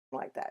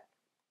like that.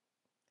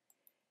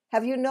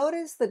 Have you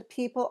noticed that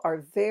people are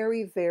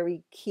very,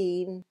 very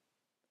keen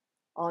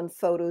on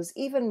photos,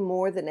 even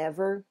more than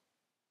ever?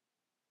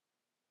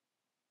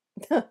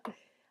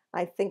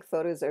 I think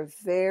photos are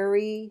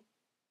very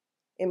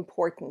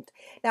important.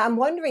 Now, I'm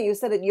wondering, you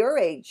said at your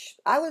age,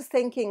 I was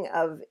thinking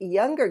of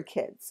younger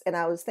kids and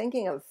I was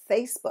thinking of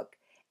Facebook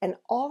and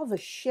all the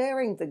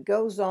sharing that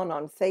goes on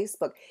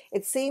Facebook.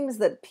 It seems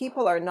that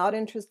people are not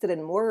interested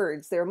in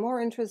words, they're more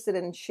interested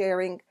in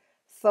sharing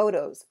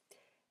photos.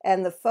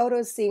 And the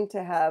photos seem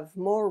to have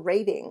more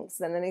ratings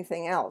than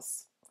anything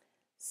else.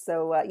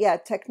 So, yeah,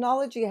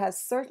 technology has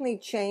certainly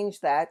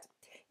changed that.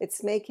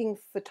 It's making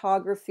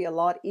photography a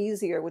lot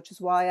easier, which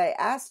is why I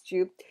asked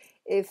you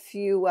if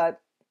you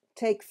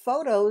take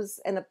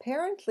photos, and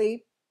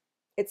apparently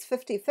it's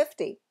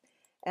 50-50.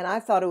 And I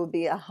thought it would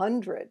be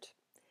 100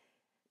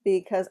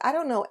 because I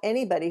don't know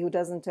anybody who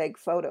doesn't take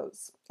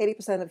photos.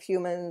 80% of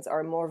humans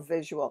are more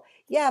visual.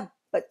 Yeah,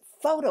 but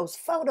photos,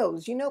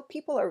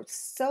 people are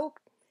so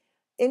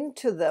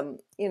into them,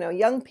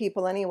 young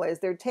people anyways,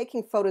 they're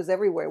taking photos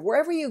everywhere.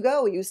 Wherever you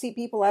go, you see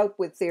people out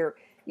with their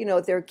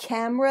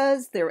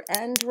cameras, their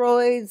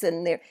Androids,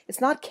 and it's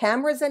not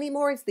cameras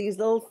anymore, it's these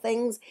little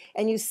things,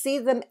 and you see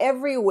them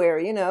everywhere,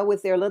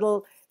 with their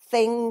little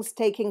things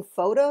taking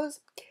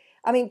photos.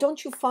 I mean,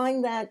 don't you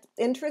find that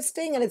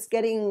interesting? And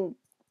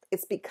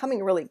it's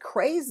becoming really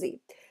crazy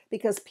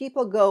because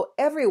people go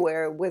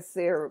everywhere with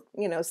their,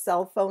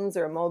 cell phones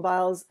or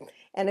mobiles,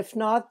 and if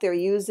not, they're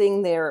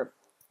using their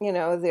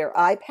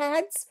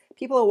iPads.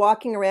 People are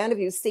walking around. Have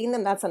you seen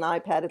them? That's an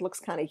iPad. It looks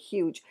kind of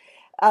huge.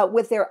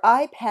 With their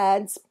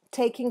iPads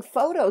taking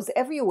photos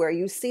everywhere.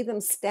 You see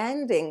them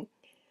standing,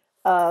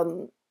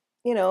 um,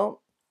 you know,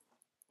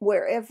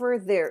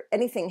 wherever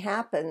anything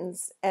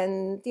happens.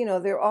 And,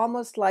 they're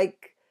almost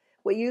like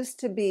what used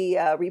to be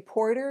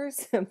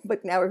reporters,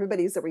 but now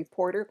everybody's a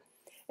reporter.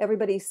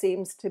 Everybody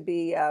seems to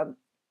be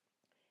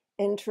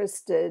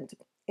interested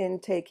in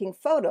taking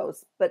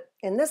photos. But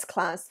in this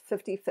class,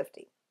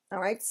 50-50. All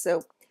right.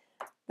 So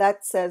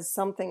that says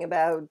something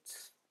about,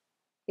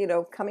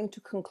 coming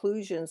to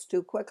conclusions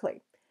too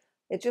quickly.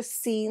 It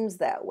just seems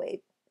that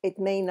way. It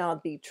may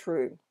not be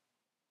true.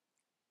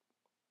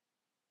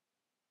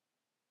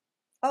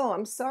 Oh,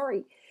 I'm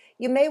sorry.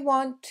 You may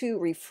want to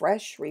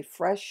refresh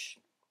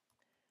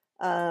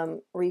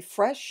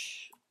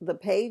the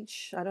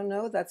page. I don't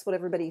know. That's what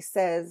everybody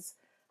says.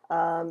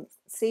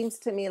 Seems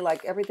to me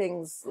like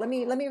everything's. Let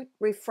me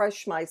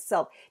refresh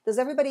myself. Does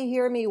everybody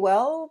hear me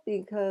well?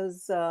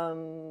 Because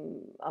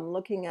I'm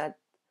looking at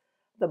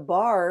the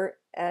bar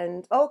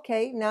and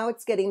okay, now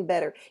it's getting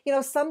better.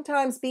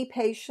 Sometimes be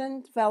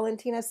patient,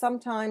 Valentina.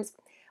 Sometimes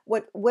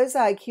what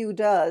WizIQ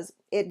does,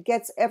 it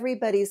gets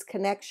everybody's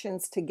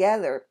connections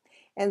together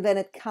and then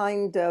it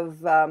kind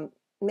of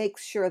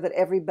makes sure that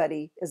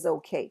everybody is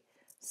okay.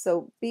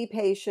 So be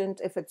patient.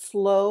 If it's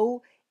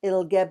slow,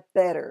 it'll get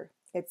better.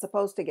 It's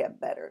supposed to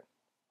get better.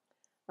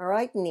 All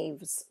right,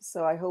 Neves.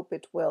 So I hope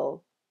it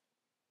will.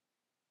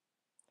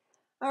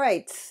 All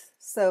right.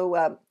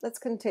 So let's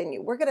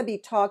continue. We're going to be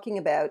talking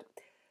about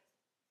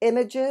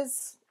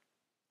images,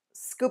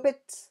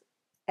 Scoopit,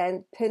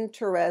 and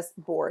Pinterest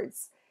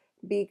boards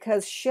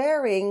because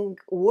sharing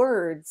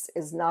words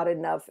is not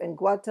enough. And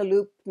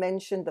Guadalupe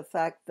mentioned the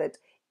fact that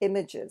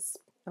images,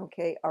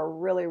 okay, are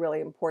really, really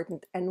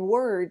important. And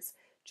words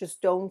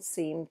just don't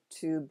seem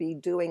to be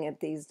doing it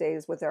these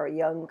days with our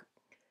young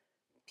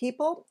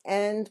people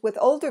and with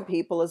older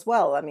people as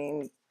well. I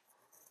mean,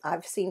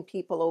 I've seen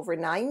people over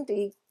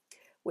 90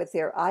 with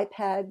their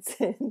iPads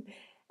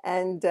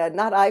and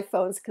not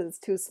iPhones because it's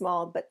too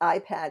small, but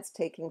iPads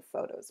taking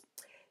photos.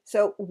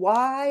 So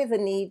why the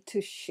need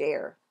to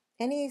share?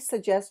 Any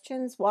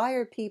suggestions? Why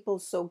are people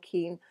so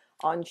keen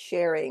on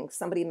sharing?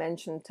 Somebody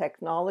mentioned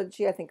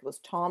technology. I think it was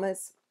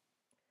Thomas.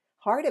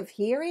 Hard of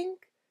hearing?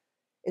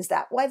 Is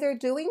that why they're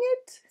doing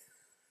it?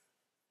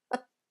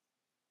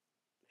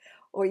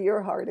 Or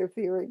you're hard of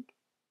hearing?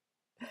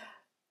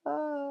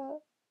 Uh,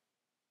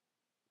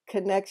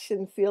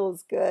 Connection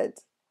feels good.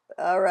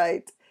 All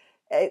right.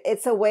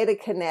 It's a way to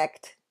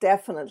connect,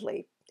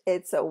 definitely.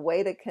 It's a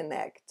way to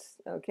connect.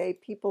 Okay.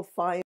 People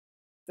find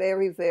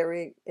very,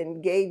 very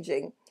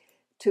engaging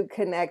to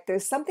connect.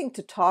 There's something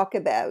to talk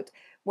about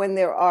when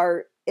there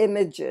are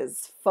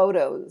images,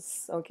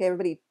 photos. Okay.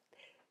 Everybody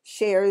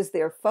shares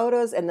their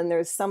photos and then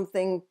there's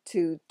something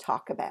to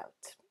talk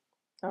about.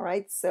 All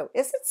right. So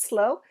is it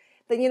slow?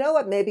 Then you know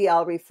what? Maybe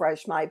I'll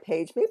refresh my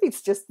page. Maybe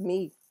it's just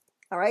me.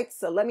 All right.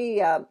 So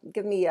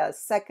give me a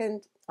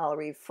second. I'll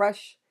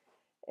refresh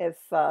if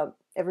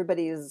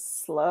everybody is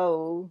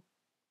slow.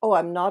 Oh,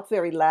 I'm not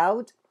very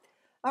loud.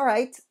 All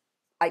right.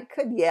 I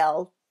could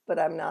yell, but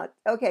I'm not.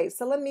 Okay.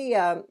 So let me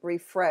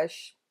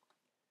refresh.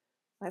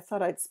 I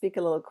thought I'd speak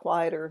a little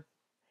quieter.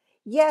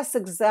 Yes,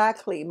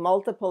 exactly.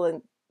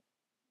 Multiple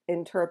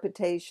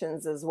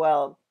interpretations as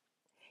well.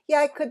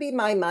 Yeah, it could be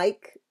my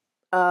mic.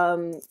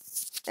 Um,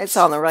 it's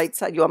on the right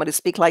side. You want me to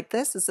speak like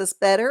this? Is this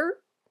better?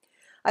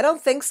 I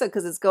don't think so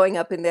because it's going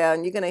up and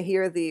down. You're going to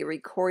hear the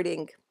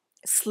recording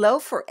slow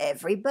for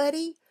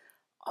everybody.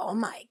 Oh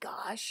my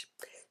gosh.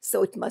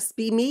 So it must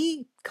be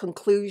me.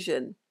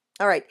 Conclusion.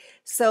 All right.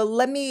 So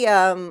let me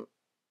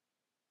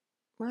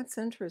that's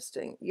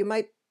interesting. You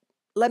might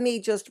let me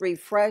just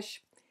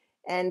refresh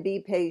and be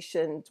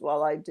patient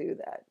while I do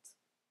that.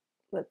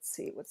 Let's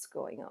see what's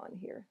going on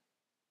here.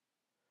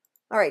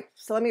 All right.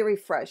 So let me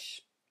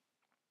refresh.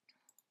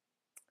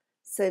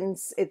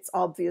 Since it's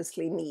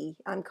obviously me,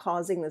 I'm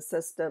causing the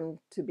system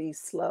to be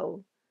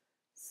slow.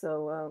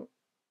 So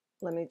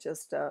let me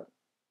just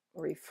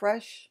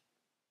refresh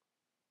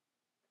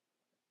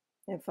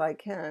if I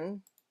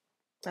can.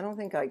 I don't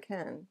think I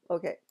can.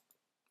 Okay,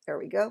 there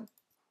we go.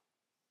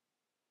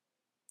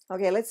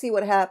 Okay, let's see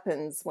what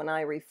happens when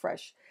I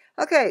refresh.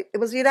 Okay, it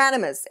was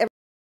unanimous.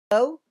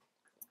 Everybody,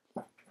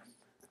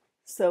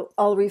 so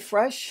I'll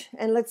refresh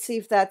and let's see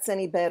if that's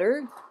any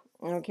better.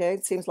 Okay,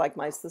 it seems like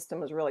my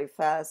system is really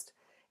fast.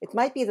 It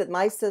might be that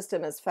my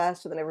system is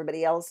faster than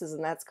everybody else's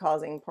and that's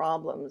causing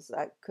problems.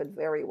 That could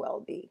very well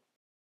be.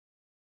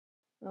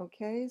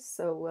 Okay,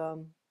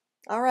 so,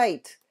 all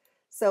right.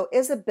 So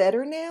is it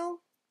better now?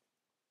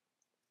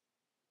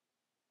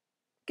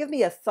 Give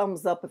me a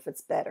thumbs up if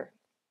it's better.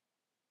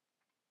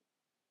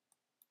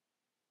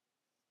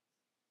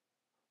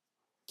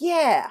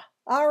 Yeah.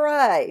 All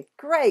right.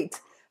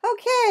 Great.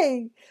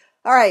 Okay.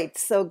 All right.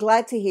 So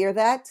glad to hear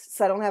that.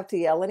 So I don't have to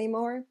yell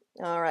anymore.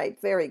 All right.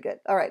 Very good.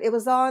 All right. It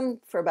was on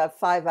for about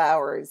 5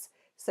 hours.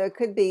 So it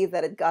could be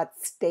that it got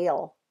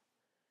stale.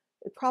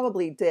 It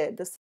probably did.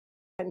 This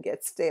can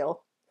get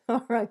stale.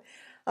 All right.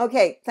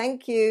 Okay.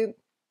 Thank you.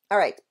 All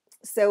right.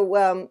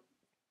 So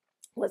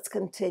let's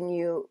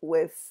continue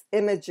with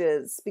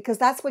images because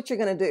that's what you're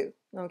going to do.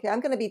 Okay. I'm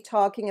going to be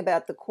talking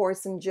about the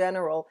course in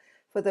general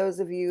for those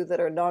of you that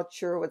are not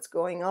sure what's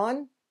going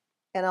on.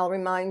 And I'll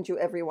remind you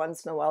every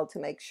once in a while to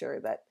make sure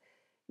that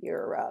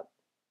you're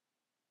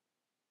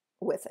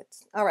with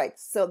it. All right,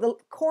 so the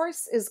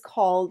course is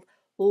called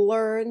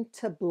Learn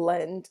to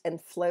Blend and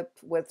Flip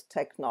with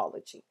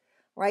Technology,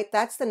 right?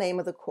 That's the name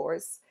of the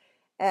course.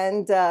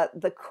 And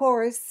the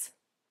course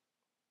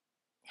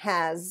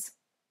has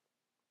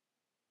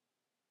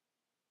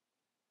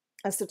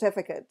a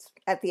certificate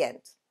at the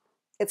end.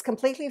 It's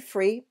completely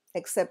free,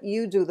 except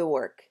you do the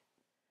work.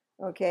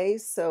 Okay,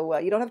 so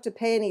you don't have to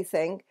pay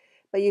anything,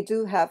 but you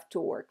do have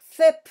to work.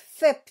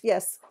 FIP,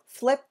 yes,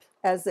 flip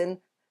as in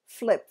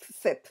flip,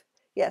 FIP,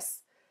 yes.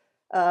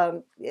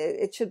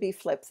 It should be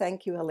flip.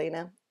 Thank you,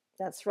 Helena.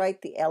 That's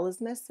right, the L is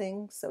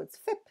missing, so it's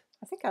FIP.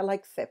 I think I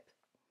like FIP.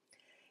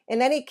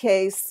 In any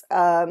case,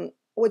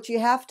 what you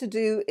have to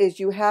do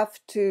is you have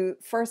to,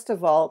 first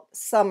of all,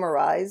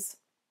 summarize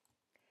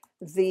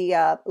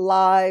the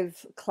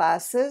live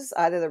classes,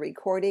 either the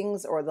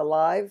recordings or the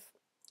live,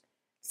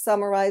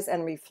 summarize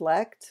and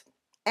reflect,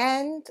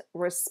 and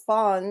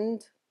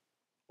respond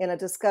in a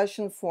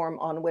discussion forum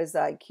on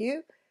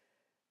WizIQ.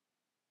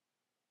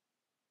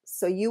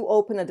 So you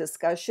open a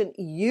discussion,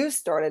 you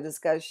start a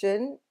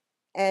discussion,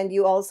 and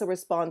you also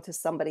respond to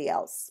somebody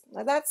else.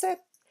 Now that's it.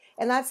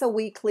 And that's a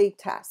weekly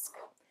task.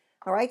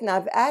 All right, now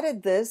I've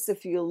added this.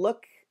 If you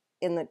look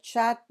in the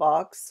chat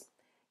box,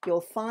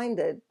 you'll find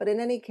it. But in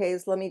any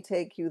case, let me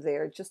take you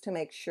there just to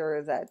make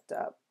sure that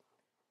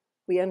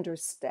we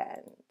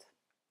understand.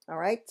 All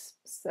right,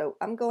 so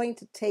I'm going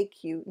to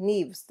take you,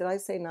 Neves, did I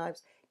say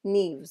knives?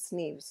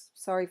 Neves.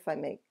 Sorry if I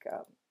make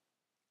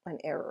an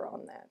error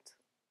on that.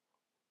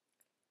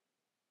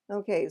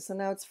 Okay, so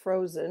now it's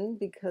frozen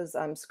because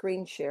I'm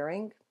screen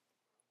sharing.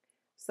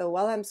 So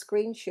while I'm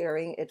screen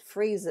sharing, it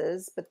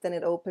freezes, but then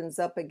it opens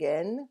up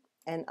again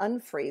and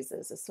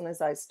unfreezes as soon as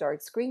I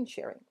start screen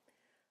sharing.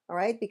 All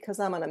right, because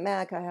I'm on a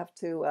Mac, I have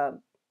to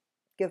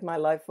give my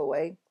life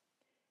away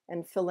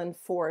and fill in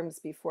forms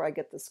before I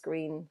get the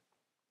screen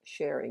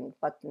sharing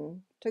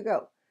button to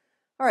go.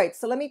 All right,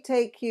 so let me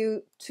take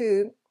you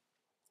to,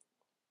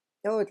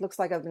 oh, it looks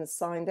like I've been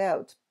signed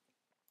out.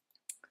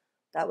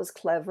 That was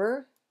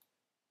clever.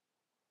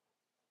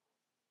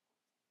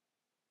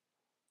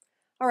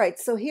 All right,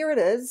 so here it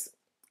is.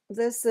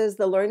 This is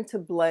the Learn to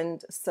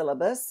Blend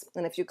syllabus.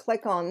 And if you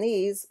click on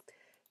these,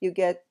 you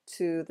get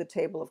to the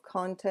table of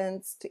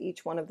contents to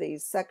each one of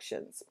these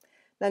sections.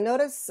 Now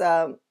notice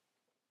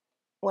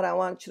what I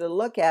want you to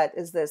look at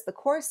is this. The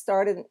course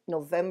started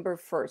November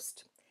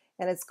 1st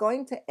and it's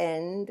going to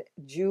end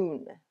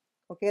June.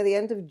 Okay, the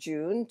end of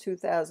June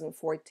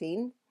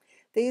 2014.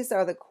 These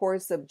are the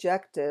course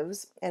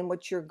objectives and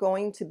what you're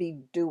going to be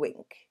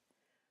doing.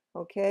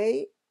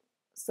 Okay,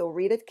 so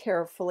read it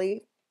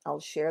carefully. I'll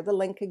share the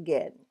link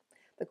again.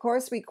 The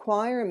course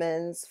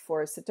requirements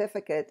for a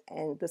certificate,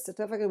 and the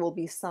certificate will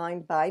be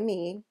signed by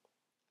me.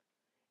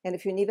 And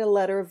if you need a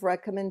letter of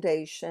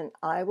recommendation,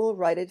 I will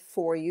write it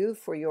for you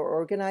for your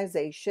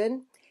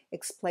organization,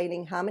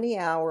 explaining how many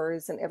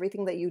hours and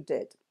everything that you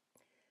did.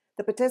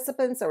 The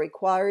participants are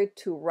required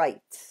to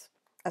write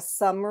a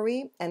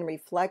summary and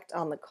reflect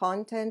on the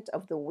content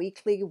of the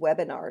weekly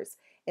webinars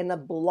in a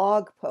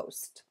blog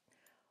post,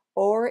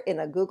 or in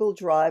a Google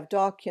Drive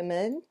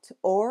document,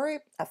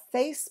 or a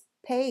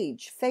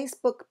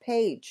Facebook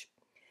page.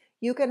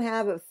 You can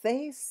have a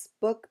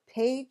Facebook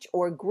page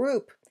or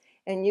group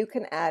and you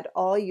can add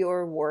all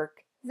your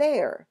work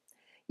there.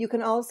 You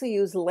can also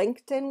use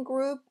LinkedIn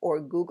group or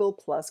Google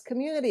Plus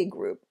community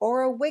group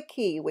or a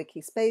wiki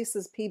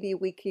spaces, PB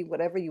wiki,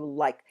 whatever you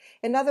like.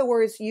 In other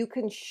words, you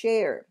can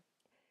share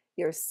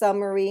your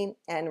summary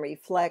and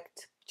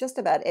reflect just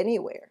about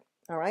anywhere,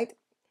 all right?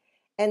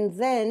 And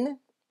then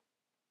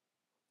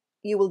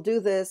you will do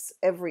this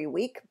every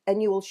week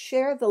and you will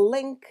share the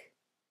link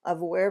of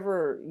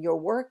wherever your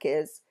work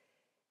is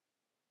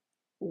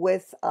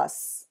with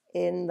us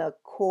in the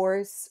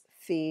course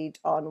feed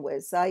on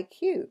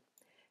WizIQ.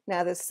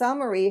 Now, the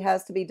summary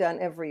has to be done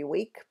every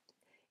week.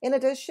 In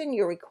addition,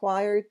 you're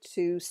required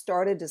to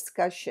start a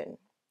discussion,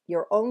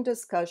 your own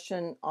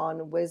discussion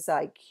on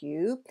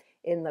WizIQ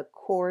in the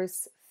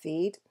course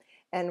feed,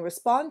 and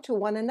respond to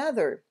one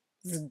another's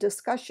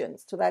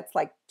discussions. So that's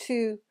like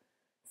 2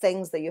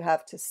 things that you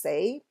have to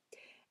say.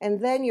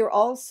 And then you're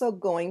also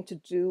going to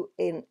do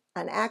an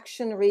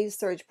action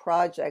research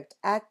project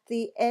at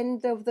the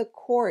end of the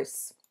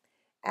course.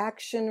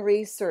 Action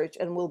research,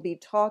 and we'll be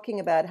talking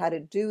about how to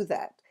do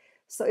that.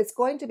 So it's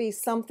going to be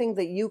something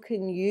that you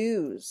can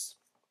use.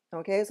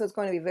 Okay, so it's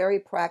going to be very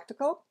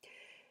practical.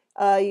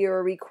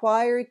 You're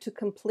required to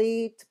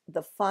complete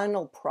the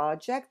final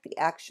project, the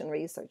action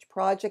research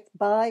project,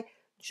 by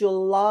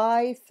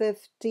July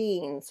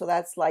 15. So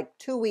that's like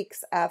 2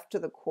 weeks after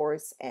the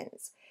course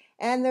ends.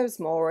 And there's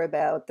more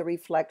about the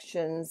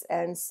reflections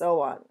and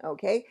so on.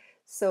 Okay,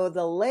 so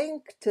the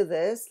link to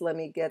this, let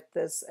me get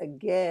this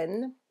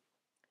again.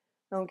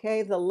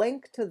 Okay, the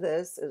link to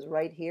this is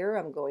right here.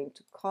 I'm going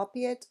to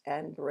copy it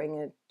and bring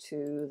it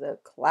to the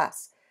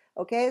class.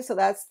 Okay, so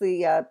that's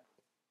the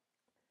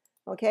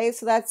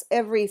so that's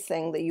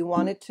everything that you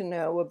wanted to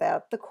know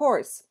about the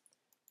course.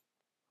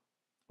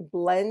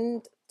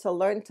 Blend to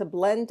learn to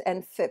blend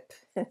and flip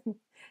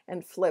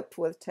and flip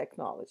with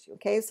technology.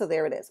 Okay, so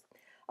there it is.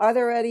 Are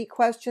there any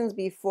questions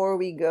before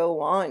we go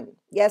on?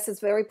 Yes,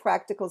 it's very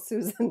practical,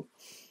 Susan.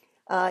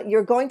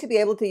 You're going to be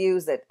able to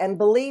use it, and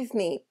believe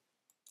me,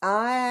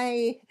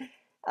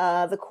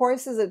 the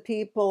courses that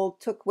people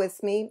took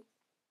with me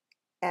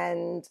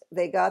and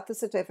they got the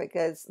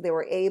certificates, they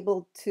were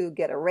able to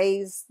get a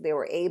raise, they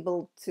were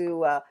able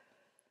to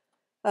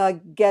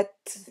get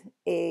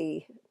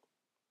a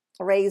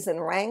raise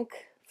in rank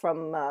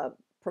from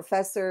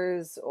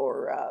professors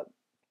or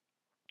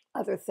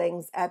other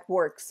things at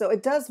work. So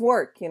it does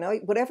work, you know,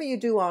 whatever you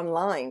do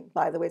online,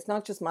 by the way, it's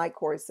not just my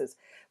courses,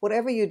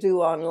 whatever you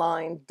do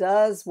online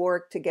does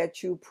work to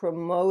get you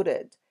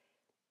promoted.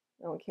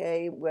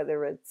 Okay,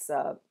 whether it's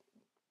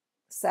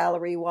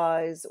salary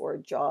wise or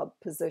job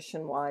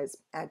position wise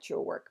at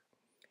your work.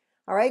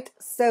 All right,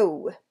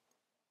 so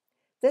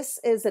this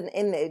is an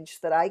image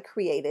that I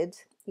created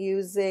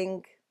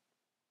using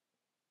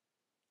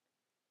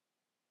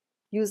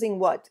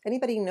what?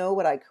 Anybody know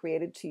what I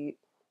created to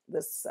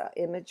this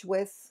image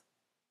with?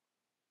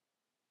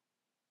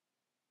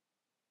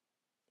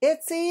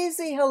 It's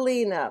easy,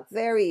 Helena,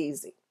 very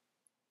easy.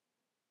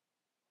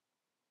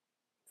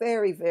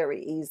 Very,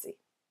 very easy.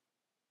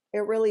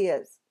 It really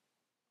is.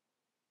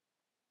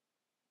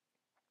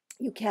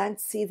 You can't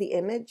see the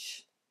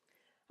image?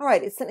 All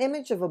right, it's an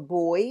image of a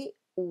boy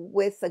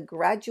with a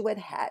graduate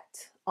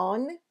hat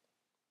on,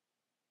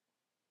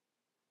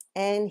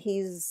 and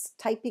he's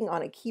typing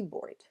on a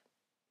keyboard.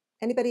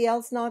 Anybody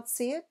else not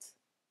see it?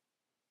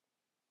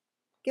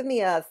 Give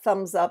me a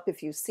thumbs up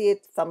if you see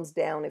it, thumbs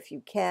down if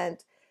you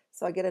can't,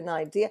 so I get an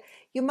idea.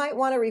 You might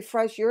want to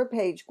refresh your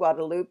page,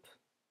 Guadalupe.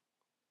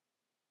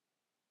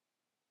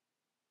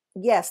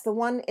 Yes, the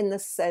one in the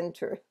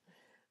center.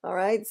 All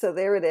right, so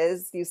there it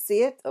is. You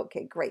see it?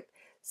 Okay, great.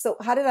 So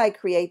how did I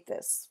create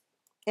this?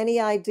 Any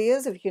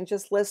ideas? If you can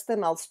just list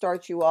them, I'll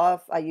start you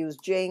off. I use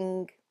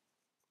Jing.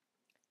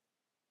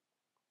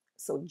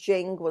 So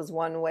Jing was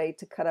one way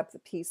to cut up the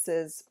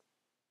pieces.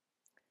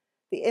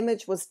 The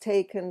image was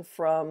taken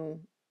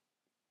from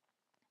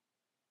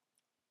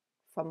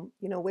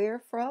you know where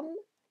from?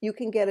 You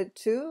can get it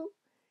too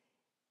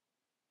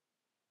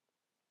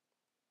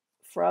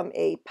from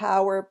a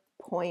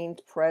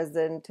PowerPoint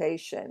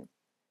presentation.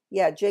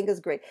 Yeah, Jing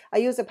is great. I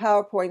use a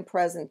PowerPoint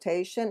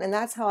presentation, and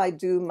that's how I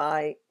do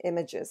my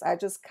images. I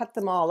just cut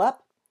them all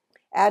up,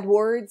 add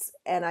words,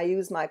 and I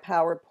use my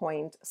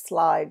PowerPoint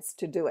slides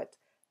to do it.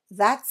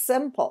 That's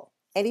simple.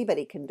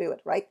 Anybody can do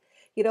it, right?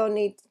 You don't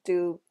need to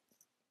do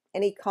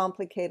any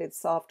complicated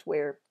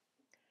software.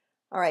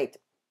 All right.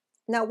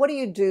 Now, what do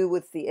you do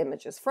with the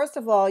images? First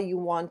of all, you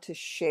want to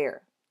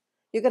share.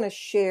 You're going to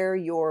share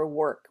your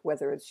work,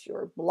 whether it's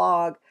your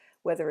blog,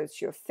 whether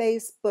it's your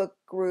Facebook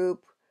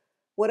group,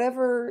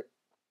 whatever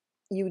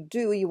you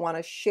do, you want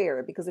to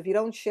share, because if you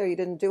don't share, you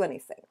didn't do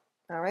anything.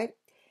 All right.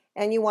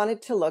 And you want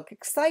it to look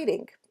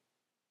exciting.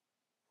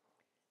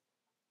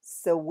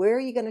 So where are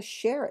you going to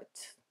share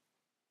it?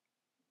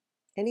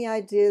 Any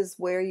ideas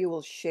where you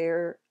will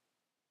share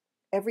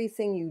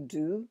everything you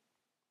do?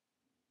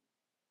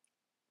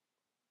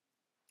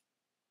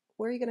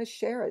 Where are you going to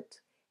share it?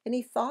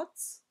 Any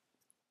thoughts?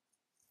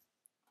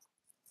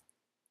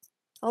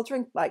 I'll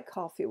drink my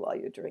coffee while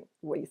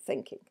you're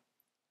thinking.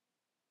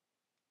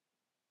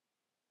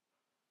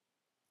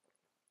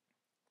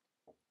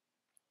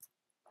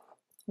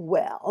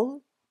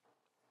 Well,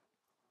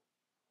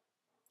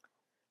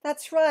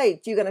 that's right.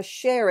 You're going to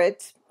share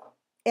it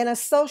in a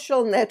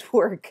social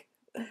network.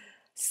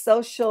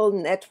 Social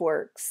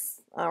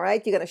networks. All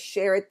right. You're going to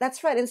share it.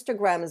 That's right.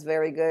 Instagram is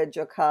very good,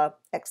 Joka.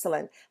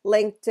 Excellent.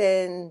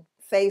 LinkedIn,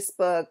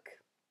 Facebook.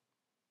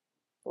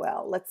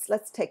 Well,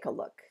 let's take a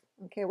look.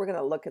 Okay, we're going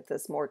to look at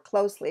this more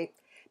closely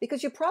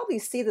because you probably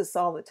see this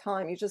all the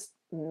time. You're just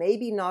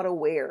maybe not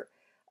aware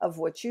of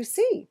what you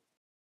see,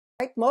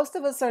 right? Most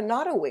of us are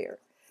not aware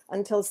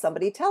until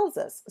somebody tells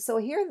us. So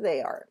here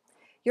they are.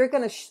 You're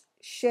going to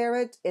share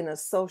it in a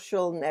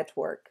social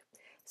network.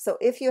 So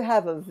if you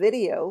have a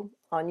video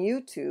on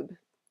YouTube,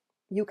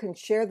 you can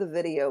share the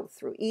video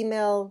through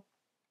email.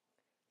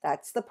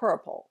 That's the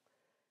purple.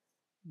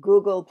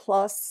 Google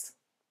Plus,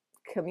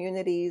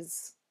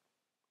 communities,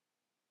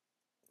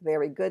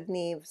 very good,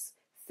 Neves.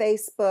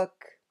 Facebook,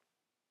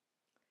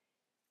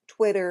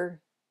 Twitter.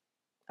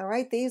 All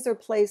right, these are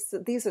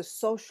places, these are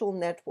social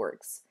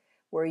networks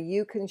where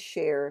you can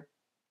share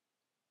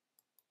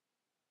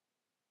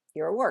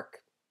your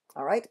work.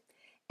 All right.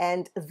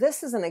 And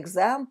this is an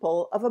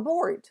example of a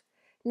board.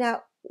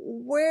 Now,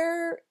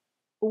 where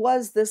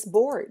was this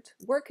board?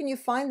 Where can you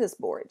find this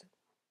board?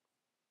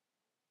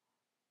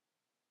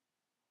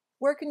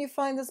 Where can you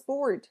find this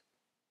board?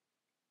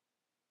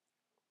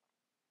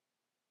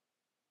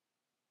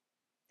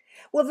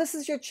 Well, this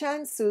is your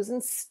chance, Susan.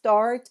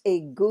 Start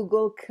a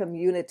Google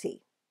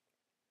community.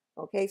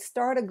 Okay,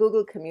 start a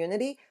Google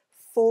community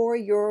for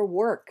your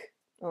work.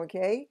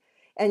 Okay,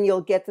 and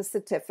you'll get the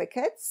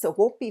certificates, so it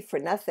won't be for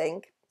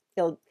nothing.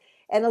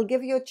 It'll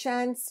give you a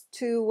chance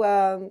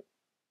to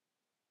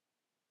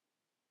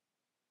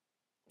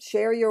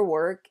share your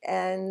work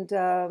and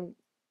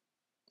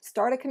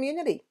start a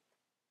community.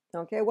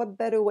 Okay, what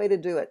better way to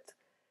do it?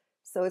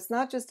 So it's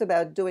not just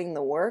about doing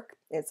the work,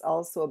 it's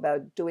also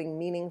about doing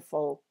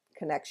meaningful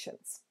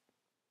connections.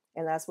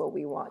 And that's what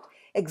we want.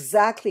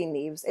 Exactly,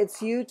 Neves. It's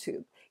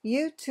YouTube.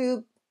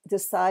 YouTube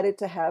decided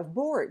to have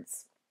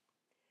boards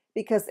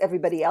because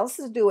everybody else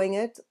is doing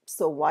it,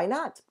 so why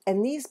not?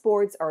 And these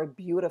boards are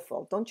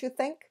beautiful, don't you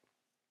think?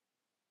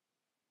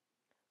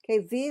 Okay,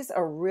 these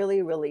are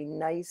really, really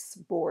nice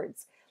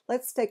boards.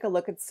 Let's take a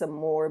look at some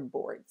more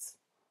boards.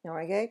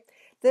 Okay,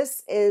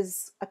 this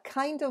is a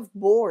kind of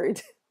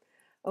board.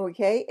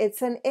 Okay,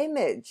 it's an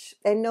image.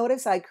 And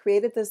notice I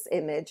created this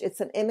image.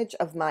 It's an image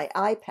of my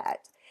iPad.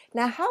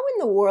 Now, how in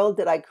the world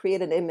did I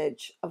create an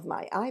image of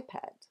my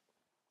iPad?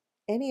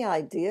 Any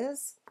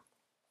ideas?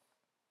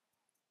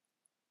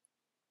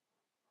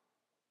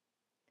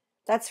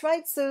 That's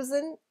right,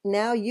 Susan.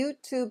 Now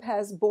YouTube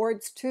has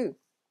boards too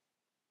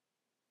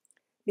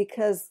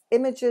because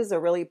images are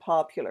really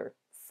popular.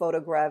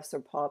 Photographs are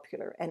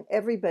popular and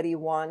everybody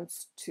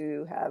wants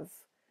to have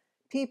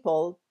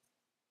people,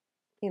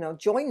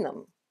 join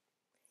them.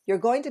 You're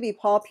going to be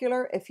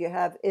popular if you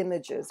have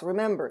images.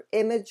 Remember,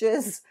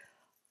 images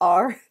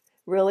are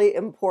really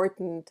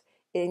important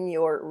in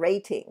your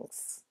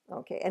ratings.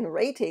 Okay, and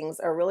ratings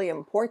are really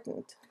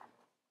important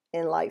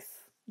in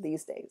life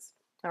these days.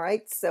 All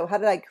right, so how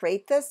did I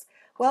create this?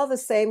 Well, the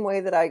same way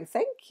that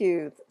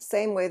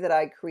same way that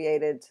I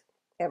created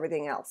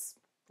everything else.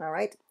 All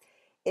right,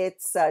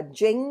 it's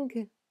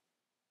Jing.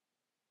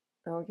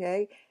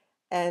 Okay,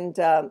 and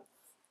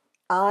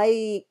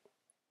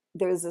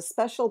there's a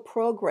special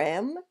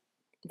program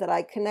that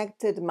I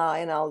connected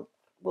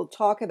we'll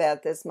talk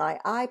about this, my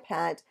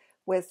iPad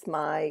with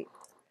my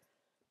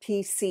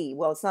PC.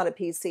 Well, it's not a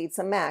PC, it's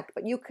a Mac,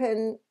 but you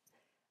can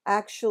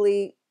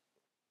actually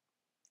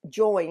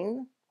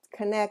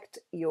connect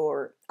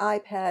your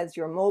iPads,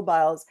 your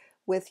mobiles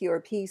with your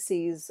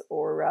PCs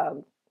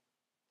or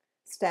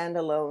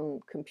standalone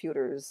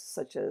computers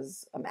such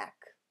as a Mac.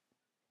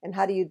 And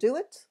how do you do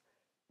it?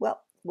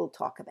 Well, we'll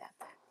talk about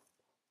that.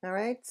 All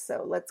right,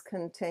 so let's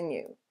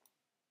continue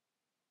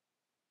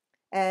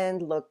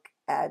and look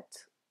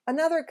at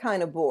another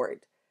kind of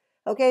board.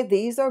 Okay,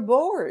 these are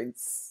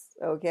boards.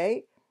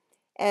 Okay,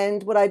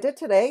 and what I did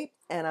today,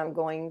 and I'm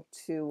going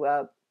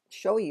to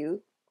show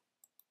you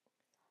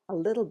a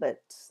little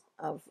bit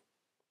of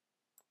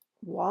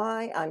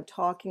why I'm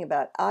talking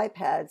about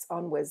iPads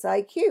on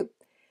WizIQ,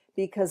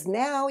 because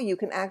now you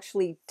can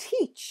actually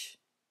teach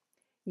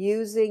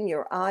using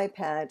your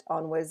iPad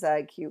on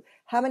WizIQ.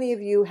 How many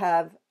of you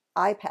have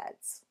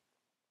iPads?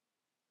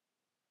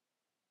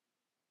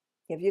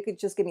 If you could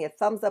just give me a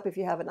thumbs up if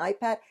you have an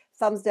iPad,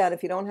 thumbs down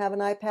if you don't have an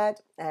iPad,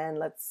 and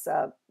let's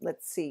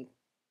see.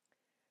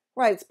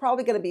 Right, it's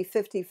probably going to be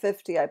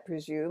 50-50, I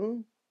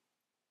presume.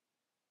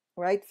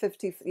 Right,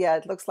 50, yeah,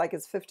 it looks like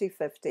it's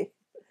 50-50.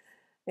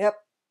 Yep,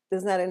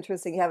 isn't that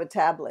interesting? You have a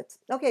tablet.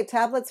 Okay,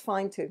 tablet's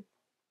fine too.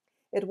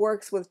 It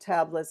works with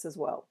tablets as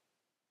well.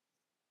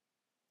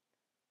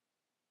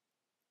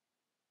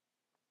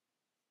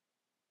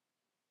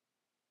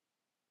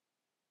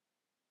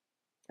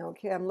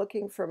 Okay, I'm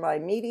looking for my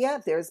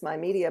media. There's my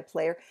media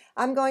player.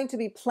 I'm going to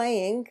be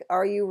playing,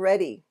 are you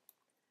ready?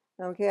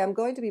 Okay, I'm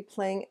going to be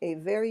playing a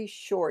very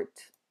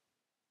short,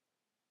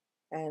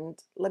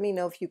 and let me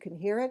know if you can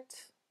hear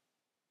it.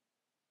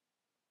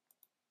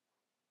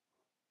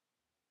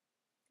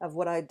 of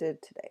what I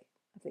did today.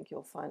 I think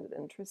you'll find it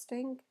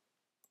interesting.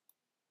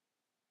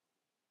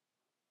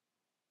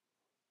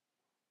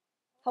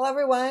 Hello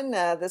everyone,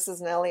 this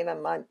is Nellie and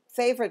I'm my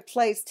favorite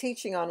place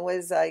teaching on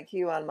Wiz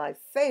IQ on my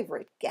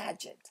favorite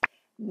gadget,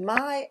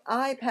 my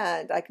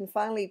iPad. I can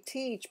finally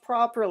teach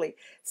properly.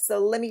 So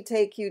let me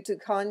take you to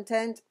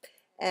content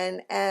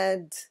and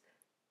add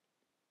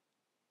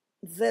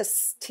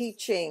this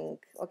teaching.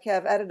 Okay,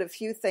 I've added a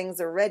few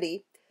things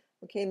already.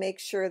 Okay, make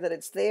sure that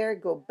it's there,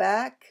 go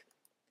back.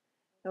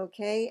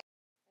 Okay,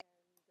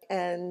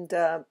 and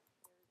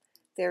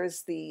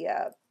there's the,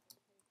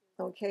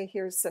 okay,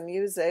 here's some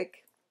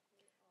music.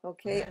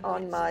 Okay,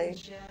 on my,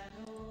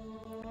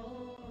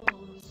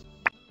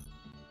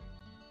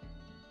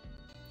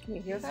 can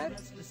you hear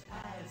that?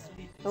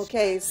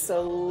 Okay,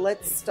 so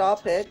let's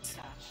stop it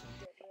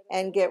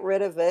and get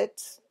rid of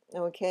it.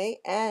 Okay,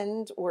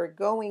 and we're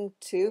going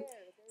to,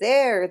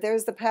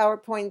 there's the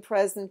PowerPoint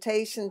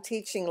presentation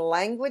teaching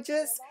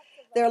languages.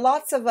 There are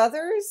lots of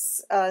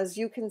others, as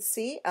you can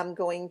see. I'm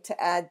going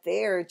to add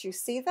there. Do you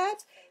see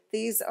that?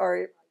 These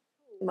are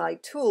my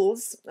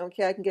tools.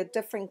 Okay, I can get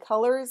different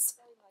colors.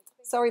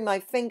 Sorry, my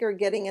finger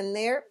getting in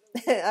there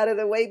out of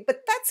the way,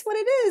 but that's what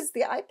it is.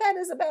 The iPad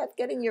is about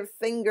getting your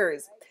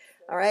fingers.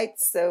 All right,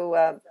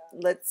 so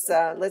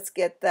let's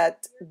get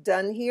that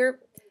done here.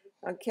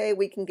 Okay,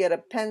 we can get a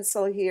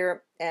pencil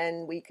here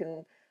and we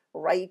can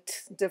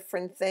write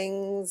different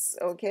things,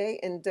 okay,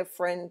 in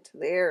different,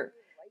 there.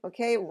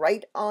 Okay,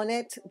 write on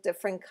it,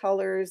 different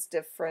colors,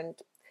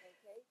 different,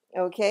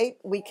 okay,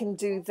 we can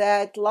do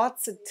that.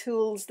 Lots of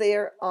tools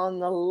there on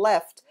the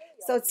left.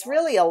 So it's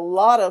really a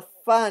lot of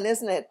fun,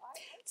 isn't it?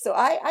 So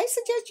I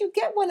suggest you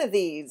get one of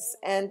these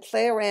and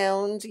play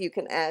around. You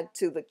can add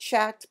to the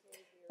chat.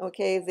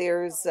 Okay,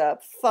 there's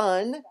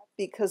fun,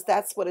 because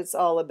that's what it's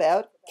all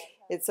about.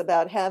 It's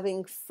about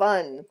having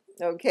fun.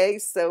 Okay,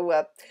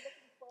 so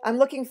I'm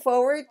looking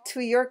forward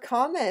to your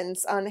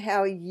comments on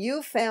how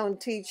you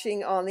found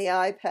teaching on the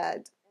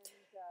iPad.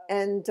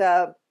 And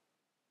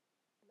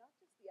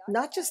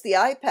not just the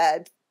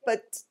iPad,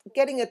 but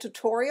getting a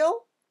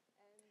tutorial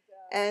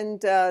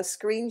and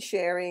screen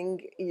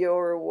sharing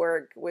your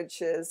work, which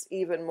is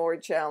even more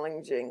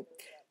challenging.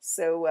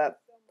 So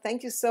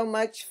thank you so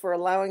much for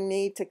allowing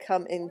me to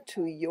come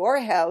into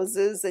your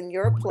houses and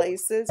your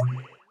places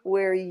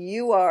where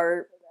you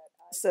are,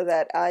 so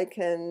that I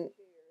can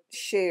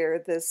share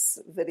this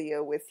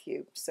video with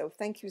you. So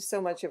thank you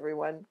so much,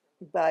 everyone.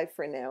 Bye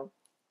for now.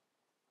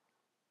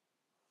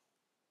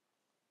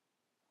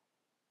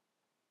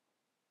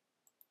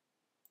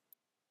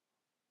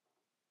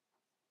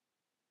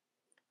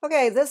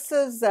 Okay, this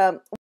is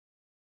of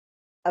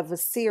a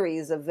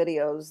series of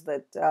videos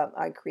that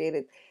I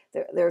created.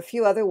 There are a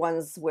few other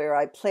ones where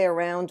I play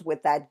around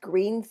with that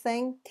green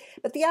thing.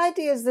 But the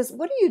idea is this: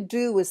 what do you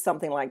do with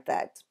something like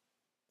that?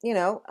 You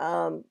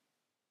know,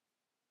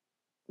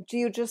 do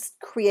you just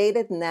create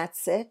it and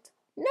that's it?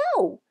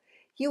 No,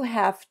 you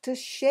have to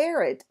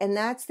share it. And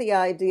that's the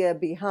idea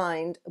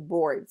behind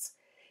boards.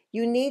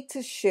 You need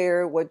to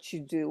share what you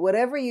do.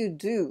 Whatever you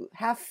do,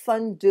 have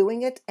fun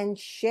doing it and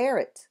share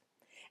it.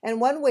 And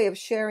one way of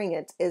sharing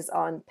it is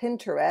on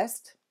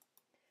Pinterest.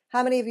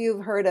 How many of you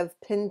have heard of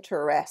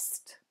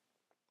Pinterest?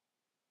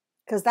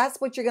 Because that's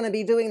what you're going to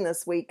be doing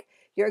this week.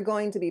 You're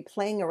going to be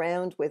playing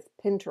around with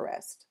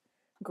Pinterest.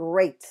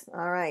 Great.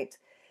 All right.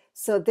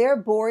 So they're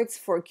boards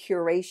for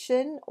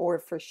curation or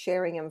for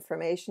sharing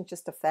information,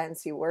 just a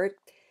fancy word.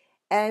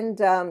 And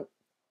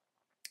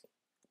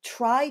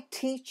try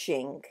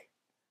teaching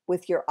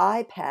with your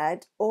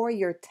iPad or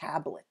your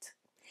tablet.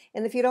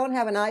 And if you don't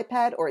have an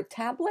iPad or a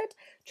tablet,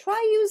 try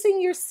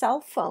using your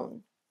cell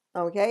phone.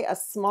 Okay, a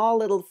small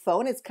little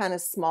phone. It's kind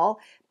of small,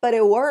 but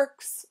it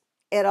works.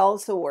 It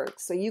also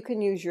works. So you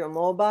can use your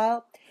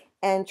mobile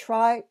and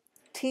try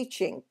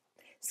teaching.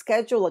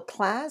 Schedule a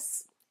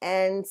class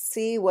and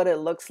see what it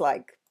looks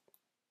like.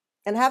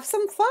 And have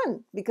some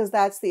fun, because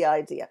that's the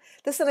idea.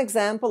 This is an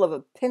example of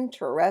a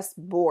Pinterest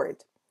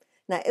board.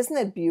 Now, isn't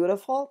it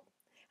beautiful?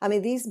 I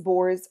mean, these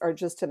boards are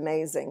just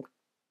amazing.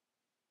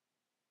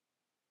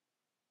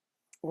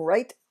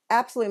 Right?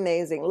 Absolutely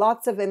amazing.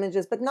 Lots of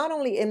images, but not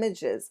only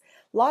images,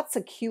 lots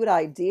of cute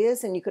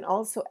ideas, and you can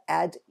also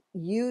add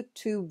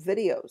YouTube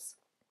videos.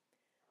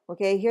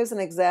 Okay, here's an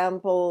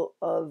example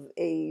of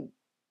a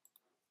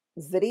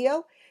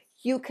video.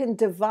 You can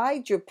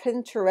divide your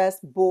Pinterest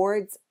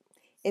boards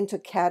into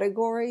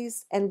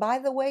categories, and by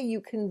the way, you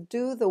can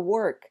do the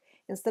work.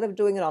 Instead of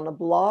doing it on a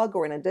blog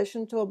or in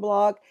addition to a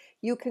blog,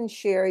 you can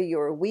share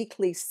your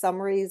weekly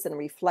summaries and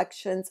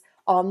reflections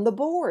on the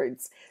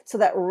boards, so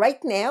that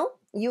right now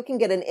you can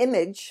get an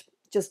image.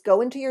 Just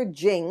go into your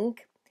Jing.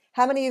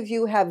 How many of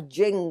you have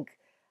Jing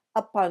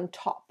up on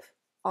top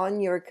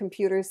on your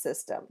computer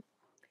system?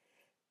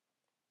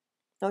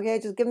 Okay,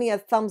 just give me a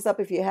thumbs up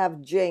if you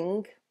have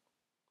Jing.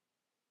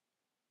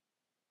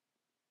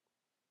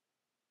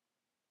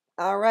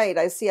 All right,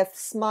 I see a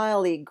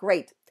smiley.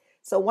 Great.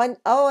 So one,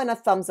 oh, and a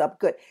thumbs up.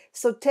 Good.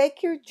 So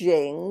take your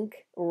Jing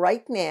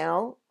right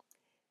now,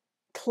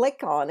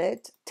 click on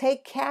it,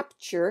 take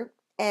capture,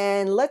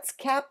 and let's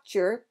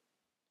capture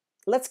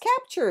Let's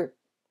capture.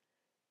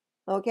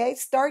 Okay,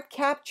 start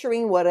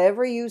capturing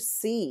whatever you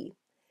see.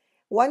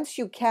 Once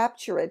you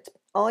capture it,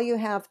 all you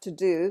have to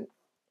do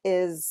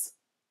is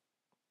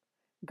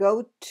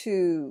go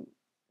to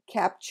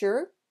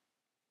capture,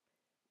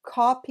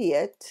 copy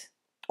it,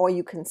 or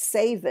you can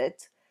save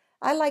it.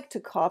 I like to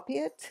copy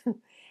it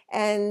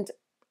and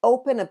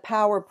open a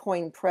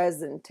PowerPoint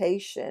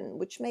presentation,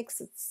 which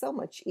makes it so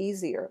much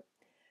easier.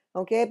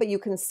 Okay, but you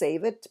can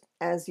save it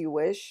as you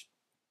wish.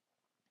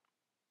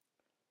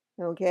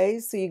 Okay,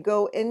 so you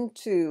go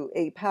into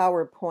a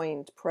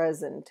PowerPoint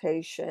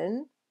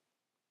presentation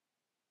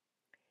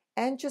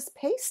and just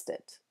paste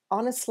it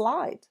on a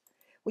slide,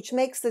 which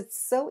makes it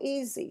so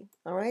easy.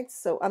 All right,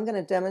 so I'm going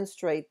to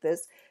demonstrate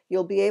this.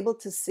 You'll be able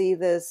to see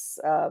this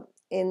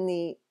in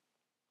the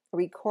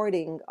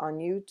recording on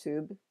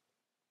YouTube.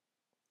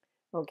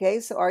 Okay,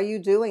 so are you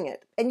doing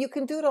it? And you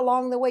can do it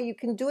along the way. You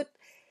can do it,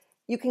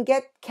 you can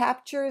get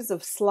captures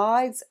of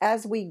slides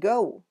as we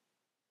go.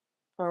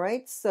 All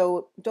right,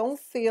 so don't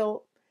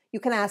feel,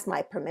 you can ask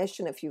my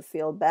permission if you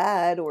feel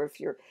bad or if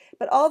you're,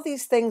 but all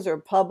these things are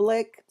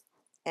public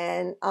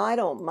and I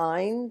don't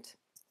mind.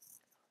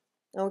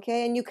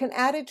 Okay, and you can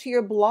add it to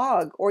your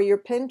blog or your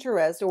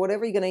Pinterest or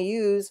whatever you're going to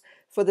use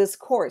for this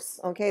course.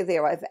 Okay,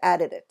 there, I've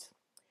added it.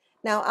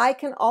 Now I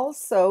can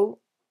also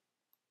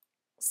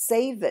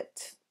save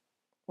it.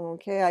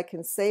 Okay, I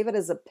can save it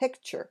as a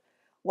picture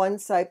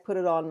once I put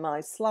it on my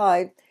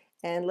slide.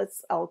 And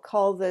I'll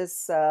call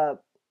this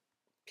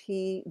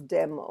P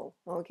demo.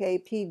 Okay,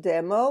 P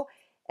demo,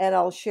 and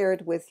I'll share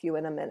it with you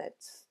in a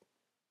minute.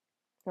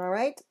 All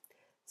right,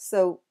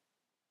 so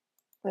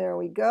there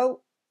we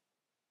go.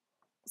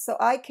 So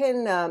I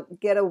can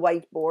get a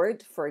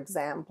whiteboard, for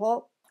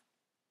example,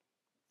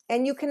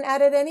 and you can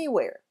add it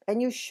anywhere,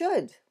 and you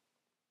should.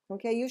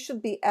 Okay, you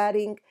should be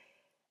adding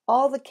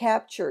all the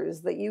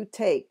captures that you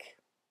take.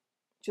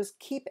 Just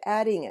keep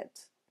adding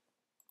it.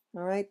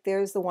 All right,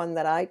 there's the one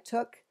that I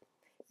took.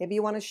 Maybe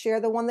you want to share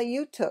the one that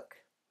you took.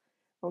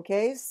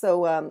 Okay,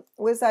 so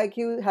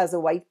WizIQ has a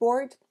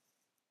whiteboard,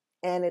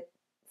 and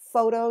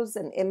photos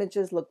and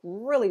images look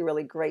really,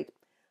 really great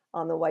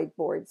on the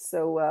whiteboard.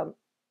 So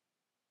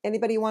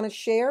anybody want to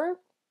share?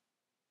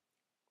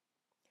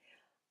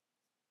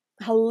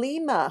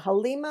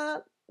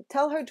 Halima,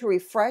 tell her to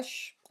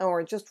refresh,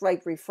 or just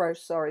write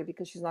refresh, sorry,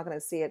 because she's not going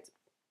to see it.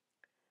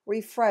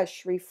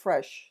 Refresh.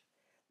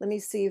 Let me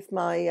see if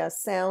my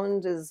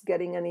sound is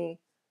getting any.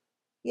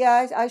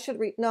 Yeah, I should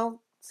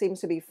no,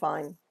 seems to be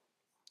fine.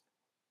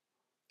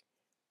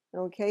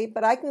 Okay,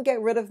 but I can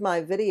get rid of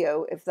my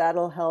video if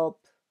that'll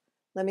help.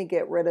 Let me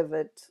get rid of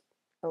it.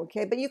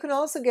 Okay, but you can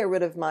also get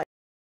rid of my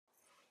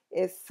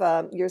if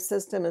your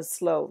system is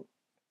slow.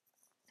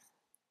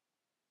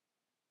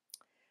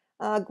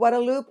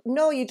 Guadalupe,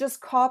 no, you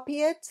just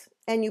copy it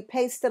and you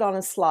paste it on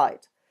a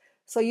slide.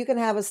 So you can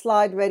have a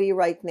slide ready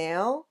right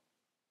now.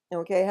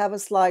 Okay, have a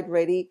slide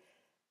ready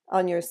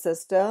on your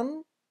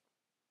system.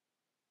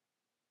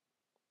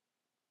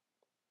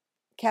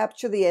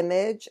 Capture the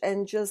image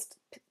and just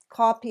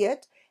copy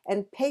it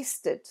and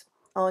paste it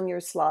on your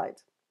slide.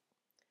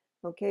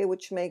 Okay,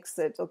 which makes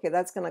it, okay,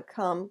 that's going to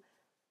come.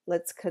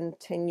 Let's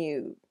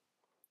continue.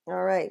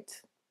 All right.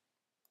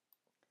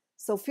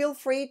 So feel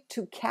free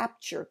to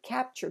capture,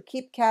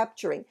 keep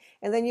capturing,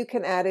 and then you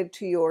can add it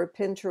to your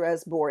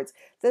Pinterest boards.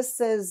 This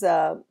is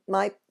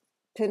my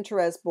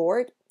Pinterest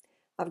board.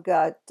 I've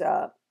got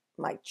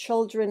my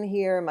children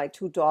here, my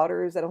two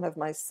daughters. I don't have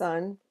my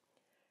son.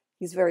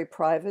 He's very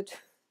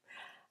private.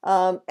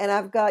 And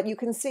I've got, you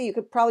can see, you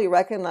could probably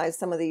recognize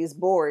some of these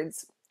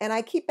boards, and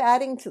I keep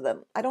adding to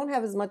them. I don't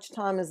have as much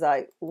time as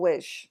I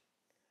wish.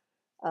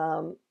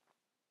 I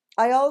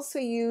also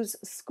use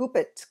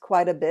Scoopit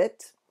quite a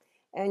bit.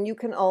 And you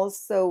can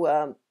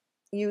also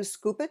use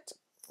Scoopit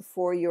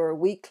for your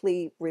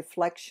weekly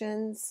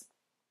reflections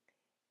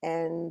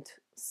and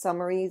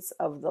summaries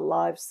of the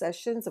live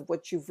sessions of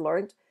what you've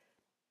learned.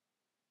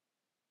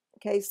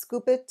 Okay,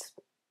 Scoopit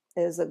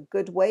is a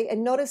good way.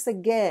 And notice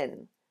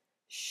again,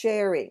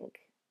 sharing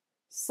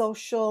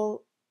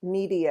social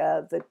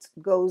media that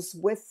goes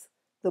with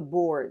the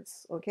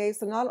boards. Okay,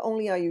 so not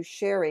only are you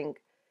sharing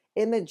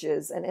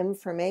images and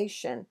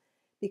information,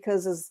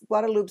 because as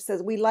Guadalupe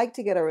says, we like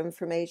to get our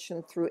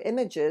information through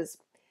images,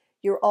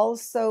 you're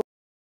also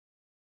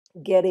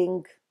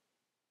getting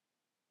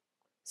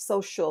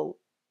social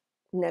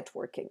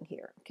networking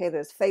here. Okay,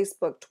 there's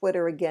Facebook,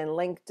 Twitter, again,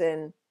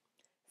 LinkedIn,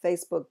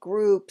 Facebook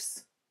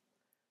groups.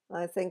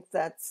 I think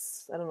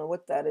that's, I don't know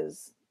what that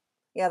is.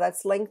 Yeah,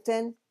 that's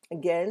LinkedIn.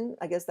 Again,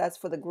 I guess that's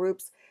for the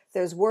groups.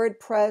 There's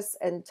WordPress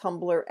and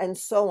Tumblr and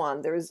so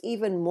on. There's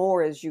even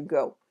more as you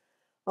go.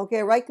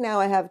 Okay, right now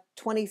I have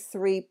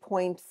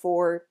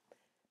 23.4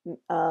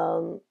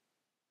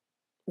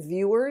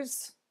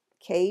 viewers,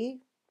 K.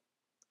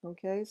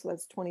 Okay, so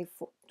that's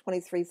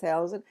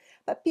 23,000.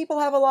 But people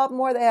have a lot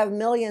more. They have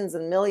millions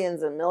and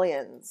millions and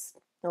millions.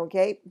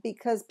 Okay,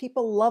 because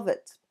people love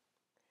it.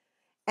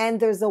 And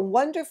there's a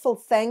wonderful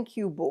thank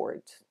you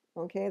board.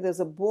 Okay, there's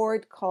a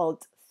board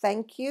called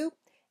Thank You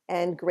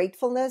and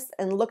Gratefulness.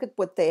 And look at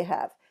what they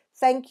have.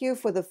 Thank you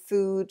for the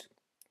food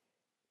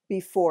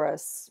before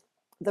us,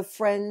 the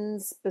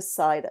friends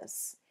beside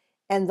us,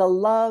 and the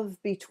love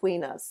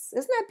between us.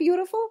 Isn't that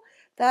beautiful?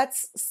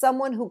 That's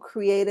someone who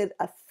created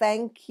a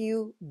thank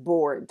you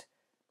board,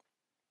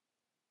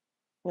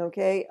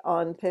 okay,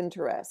 on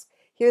Pinterest.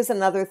 Here's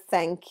another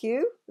thank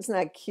you. Isn't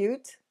that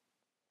cute?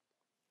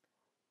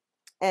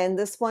 And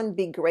this one,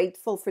 be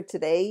grateful for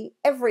today,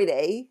 every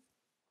day.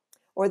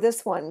 Or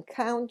this one,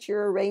 count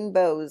your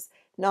rainbows,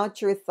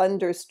 not your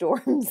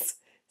thunderstorms.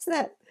 Isn't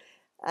that?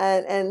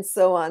 And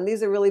so on.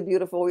 These are really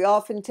beautiful. We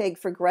often take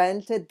for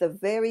granted the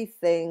very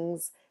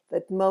things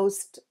that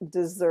most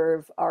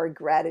deserve our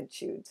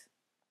gratitude.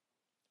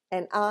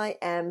 And I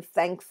am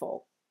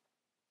thankful.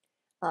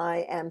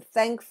 I am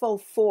thankful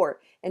for.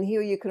 And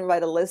here you can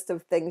write a list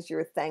of things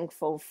you're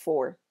thankful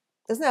for.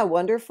 Isn't that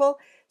wonderful?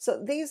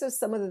 So these are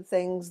some of the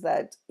things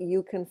that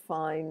you can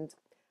find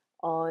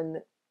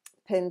on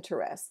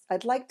Pinterest.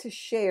 I'd like to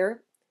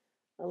share,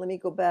 let me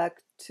go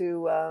back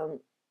to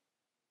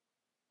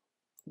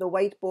the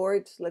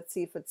whiteboard. Let's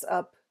see if it's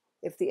up,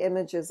 if the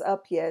image is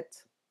up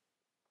yet.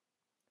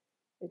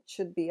 It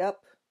should be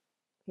up.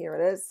 Here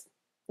it is.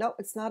 No,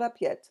 it's not up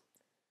yet.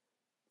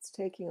 It's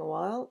taking a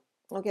while.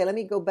 Okay, let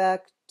me go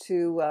back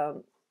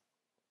to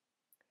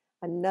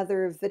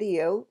another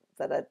video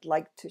that I'd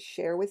like to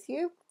share with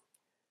you.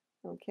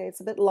 Okay, it's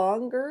a bit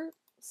longer,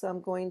 so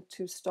I'm going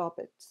to stop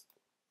it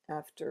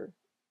after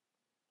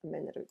a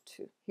minute or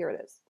two. Here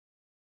it is.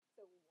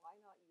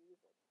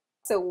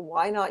 So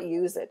why not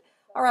use it?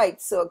 All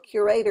right, so a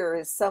curator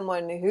is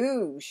someone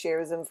who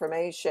shares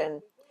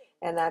information,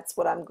 and that's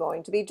what I'm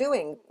going to be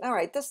doing. All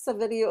right, this is a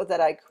video that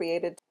I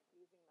created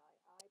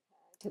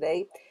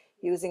today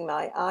using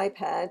my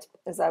iPad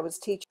as I was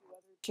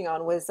teaching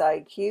on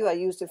WizIQ. I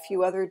used a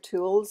few other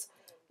tools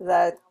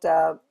that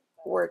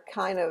were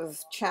kind of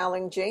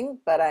challenging,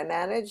 but I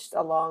managed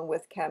along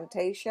with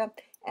Camtasia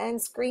and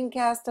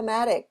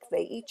Screencast-O-Matic.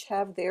 They each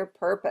have their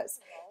purpose.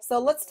 So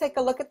let's take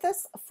a look at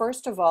this.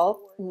 First of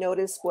all,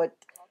 notice what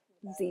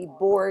the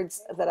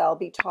boards that I'll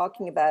be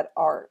talking about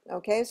are.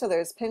 Okay, so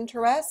there's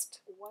Pinterest.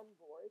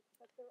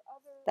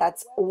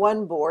 That's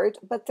one board,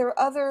 but there are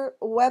other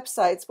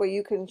websites where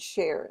you can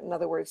share. In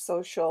other words,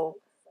 social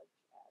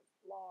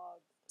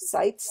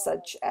sites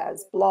such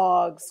as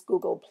blogs,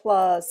 Google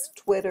Plus,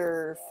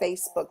 Twitter,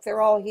 Facebook.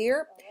 They're all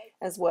here,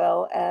 as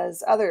well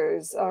as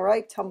others. All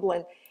right,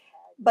 Tumblr.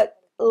 But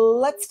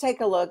let's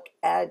take a look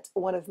at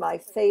one of my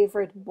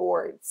favorite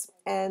boards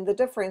and the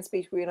difference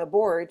between a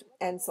board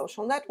and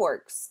social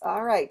networks.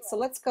 All right, so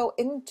let's go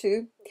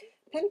into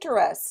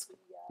Pinterest.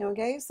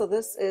 Okay, so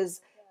this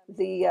is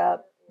the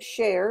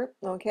share.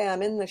 Okay,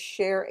 I'm in the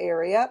share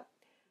area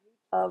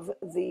of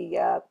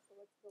the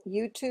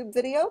YouTube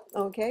video.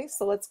 Okay,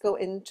 so let's go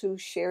into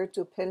share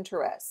to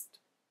Pinterest.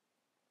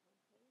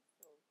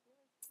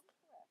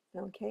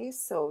 Okay,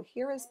 so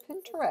here is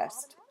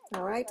Pinterest.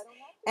 All right,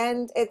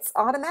 and it's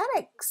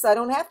automatic, so I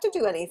don't have to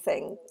do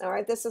anything. All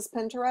right, this is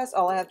Pinterest.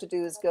 All I have to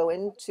do is go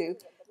into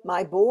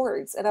my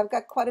boards, and I've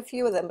got quite a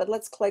few of them, but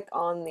let's click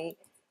on the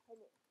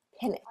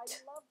pin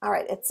it. All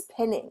right, it's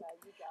pinning.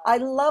 I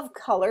love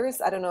colors.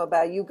 I don't know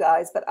about you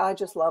guys, but I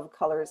just love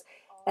colors.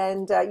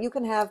 And you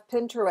can have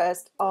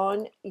Pinterest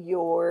on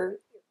your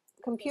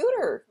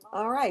computer.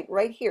 All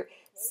right here.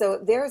 So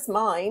there's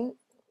mine.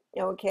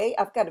 Okay,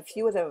 I've got a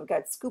few of them. I've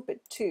got Scoopit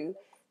too.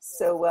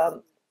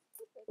 So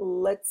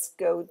let's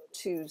go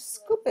to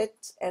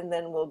Scoopit, and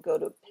then we'll go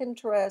to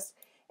Pinterest.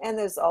 And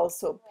there's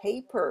also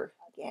paper.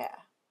 Yeah.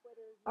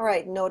 All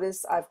right,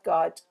 notice I've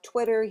got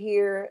Twitter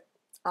here,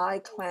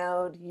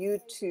 iCloud,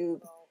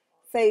 YouTube,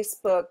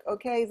 Facebook.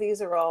 Okay,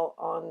 these are all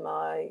on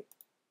my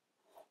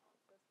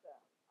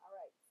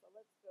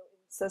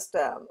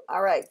system.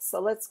 All right, so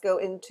let's go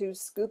into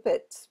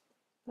Scoopit.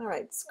 All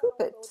right,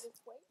 Scoopit.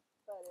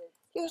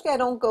 Usually I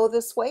don't go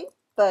this way,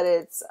 but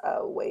it's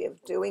a way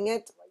of doing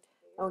it.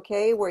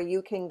 Okay, where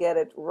you can get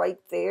it right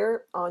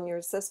there on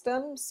your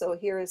system. So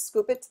here is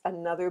Scoopit,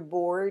 another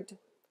board.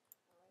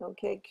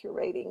 Okay,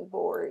 curating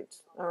board.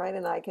 All right,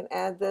 and I can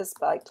add this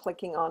by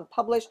clicking on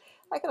publish.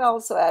 I can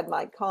also add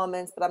my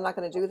comments, but I'm not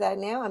going to do that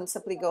now. I'm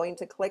simply going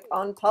to click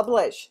on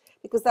publish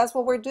because that's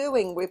what we're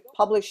doing. We're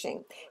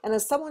publishing. And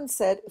as someone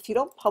said, if you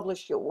don't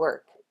publish your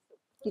work,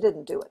 you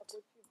didn't do it.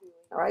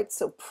 All right,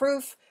 so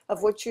proof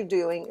of what you're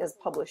doing is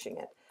publishing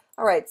it.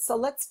 All right, so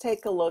let's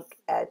take a look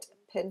at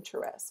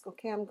Pinterest.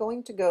 Okay, I'm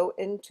going to go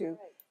into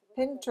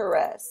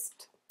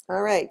Pinterest.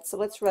 All right, so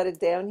let's write it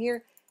down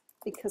here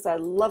because I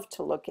love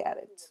to look at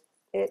it.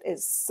 It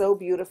is so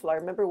beautiful. I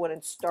remember when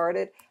it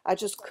started, I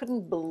just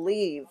couldn't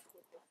believe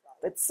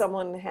that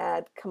someone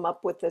had come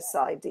up with this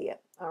idea.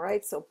 All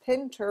right, so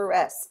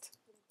Pinterest,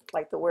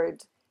 like the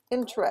word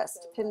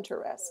interest,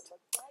 Pinterest.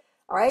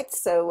 All right,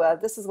 so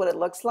this is what it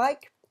looks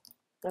like.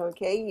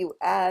 Okay, you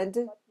add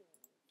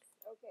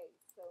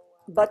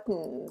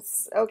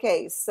buttons.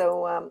 Okay,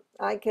 so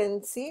I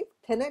can see,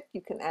 pin it.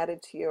 You can add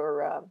it to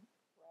your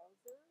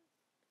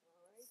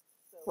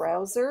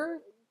browser.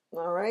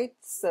 All right,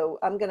 so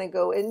I'm going to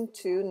go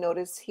into,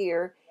 notice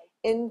here,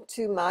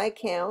 into my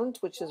account,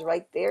 which is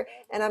right there,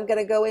 and I'm going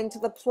to go into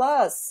the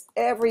plus.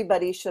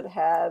 Everybody should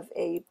have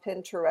a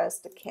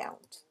Pinterest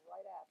account.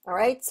 All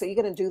right, so you're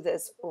going to do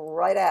this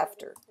right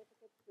after.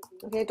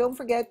 Okay, don't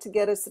forget to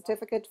get a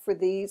certificate for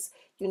these.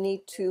 You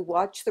need to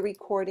watch the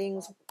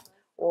recordings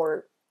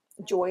or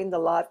join the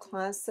live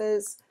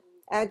classes,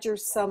 add your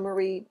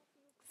summary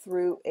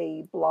through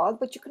a blog,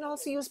 but you can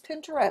also use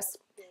Pinterest.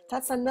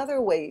 That's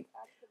another way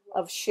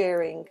of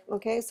sharing.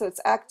 Okay, so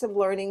it's active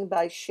learning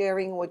by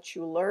sharing what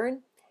you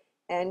learn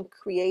and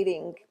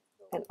creating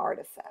an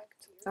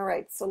artifact. All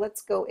right, so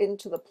let's go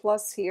into the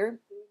plus here.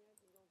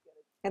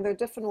 And there are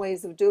different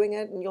ways of doing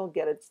it, and you'll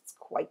get it. It's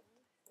quite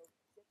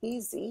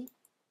easy.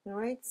 All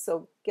right,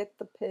 so get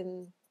the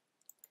pin.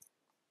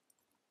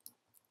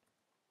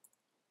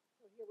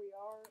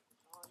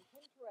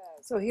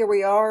 So here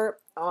we are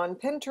on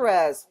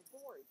Pinterest.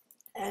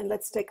 And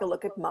let's take a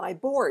look at my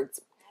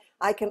boards.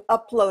 I can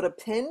upload a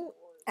pin,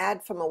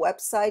 add from a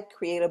website,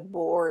 create a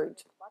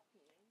board.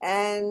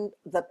 And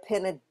the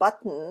pin it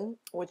button,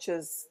 which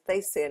is,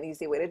 they say, an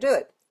easy way to do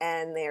it.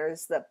 And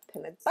there's the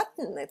pin it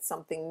button. It's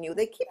something new.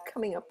 They keep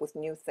coming up with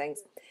new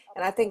things.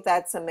 And I think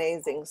that's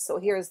amazing. So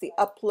here's the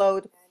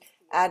upload,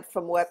 add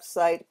from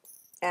website,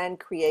 and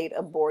create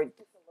a board.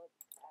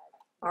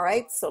 All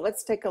right, so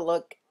let's take a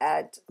look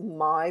at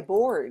my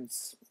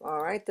boards.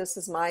 All right, this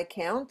is my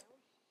account.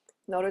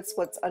 Notice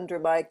what's under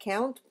my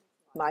account.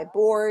 My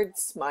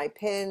boards, my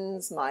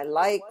pins, my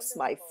likes,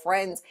 my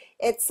friends.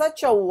 It's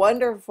such a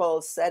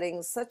wonderful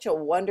setting, such a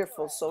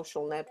wonderful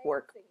social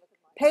network.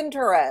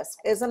 Pinterest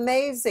is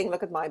amazing.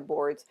 Look at my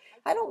boards.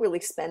 I don't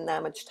really spend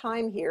that much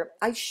time here.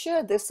 I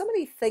should. There's so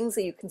many things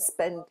that you can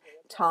spend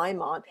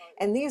time on,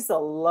 and these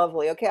are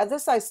lovely. Okay,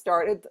 this I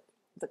started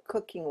the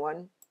cooking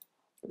one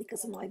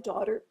because of my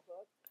daughter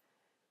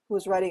who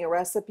was writing a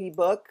recipe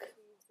book,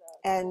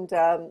 and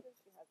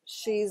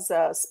she's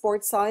a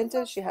sports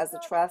scientist. She has a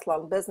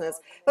triathlon business,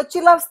 but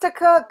she loves to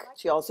cook.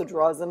 She also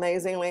draws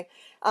amazingly.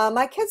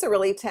 My kids are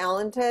really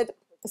talented,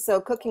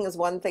 so cooking is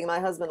one thing. My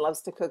husband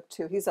loves to cook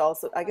too. He's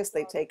also, I guess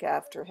they take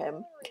after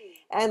him.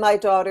 And my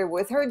daughter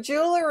with her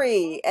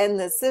jewelry, and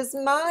this is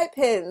my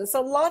pin.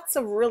 So lots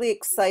of really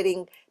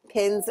exciting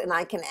pins, and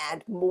I can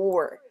add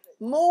more.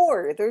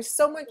 There's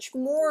so much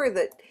more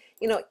that,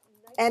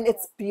 and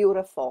it's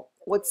beautiful.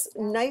 What's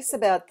nice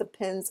about the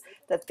pins,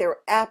 that they're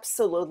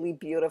absolutely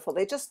beautiful.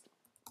 They just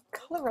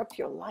color up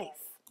your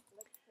life.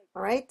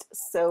 All right,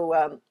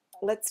 so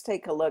let's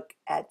take a look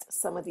at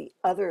some of the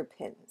other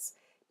pins,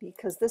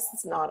 because this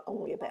is not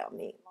only about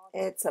me.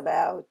 It's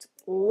about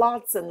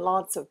lots and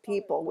lots of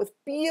people with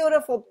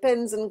beautiful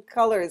pins and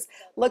colors.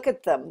 Look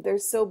at them. They're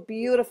so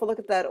beautiful. Look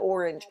at that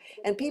orange.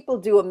 And people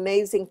do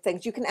amazing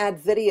things. You can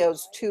add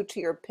videos too to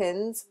your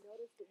pins.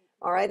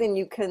 All right, and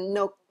you can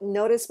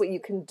notice what you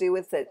can do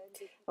with it.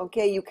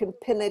 Okay, you can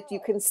pin it, you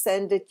can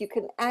send it, you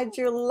can add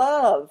your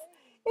love.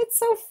 It's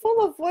so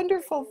full of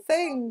wonderful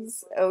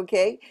things.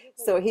 Okay,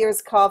 so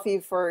here's coffee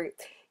for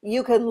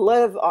you can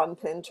live on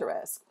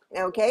Pinterest.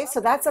 Okay, so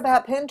that's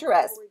about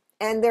Pinterest.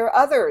 And there are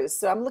others.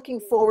 So I'm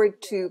looking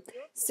forward to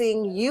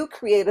seeing you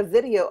create a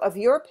video of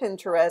your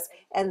Pinterest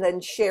and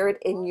then share it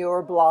in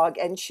your blog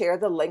and share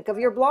the link of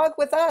your blog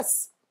with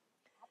us.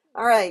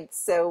 All right,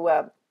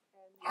 so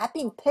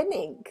happy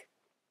pinning.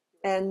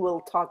 And we'll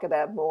talk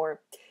about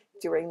more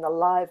during the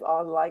live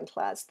online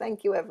class.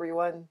 Thank you,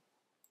 everyone.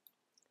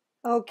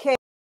 Okay,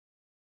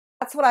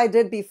 that's what I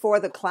did before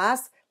the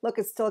class. Look,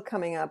 it's still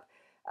coming up.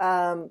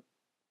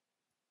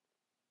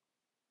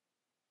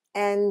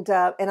 And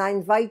I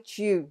invite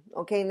you,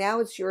 okay, now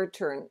it's your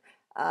turn.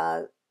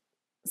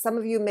 Some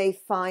of you may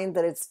find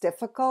that it's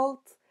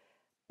difficult,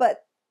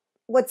 but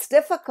what's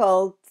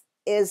difficult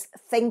is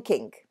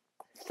thinking.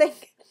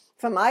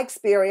 From my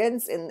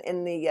experience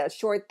in the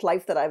short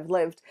life that I've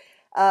lived,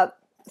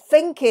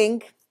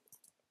 thinking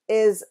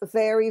is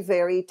very,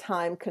 very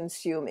time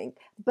consuming,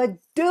 but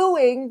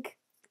doing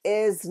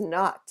is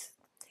not.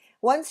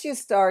 Once you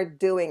start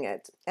doing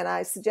it, and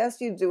I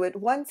suggest you do it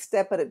one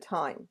step at a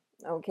time,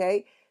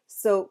 okay?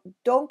 So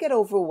don't get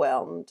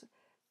overwhelmed,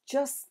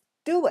 just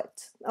do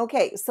it.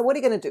 Okay, so what are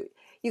you going to do?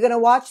 You're going to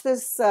watch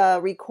this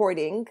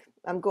recording.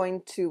 I'm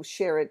going to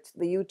share it,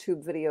 the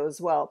YouTube video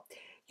as well.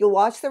 You'll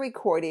watch the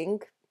recording,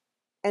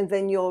 and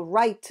then you'll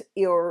write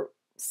your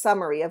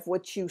summary of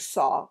what you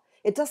saw.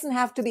 It doesn't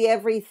have to be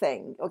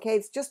everything, okay?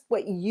 It's just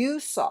what you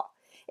saw.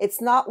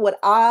 It's not what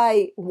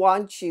I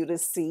want you to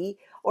see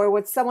or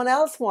what someone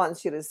else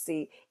wants you to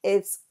see.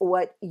 It's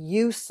what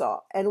you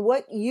saw. And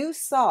what you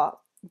saw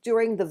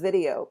during the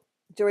video,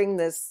 during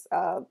this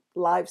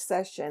live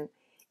session,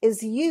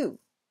 is you,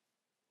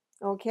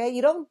 okay?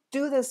 You don't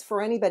do this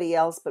for anybody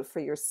else but for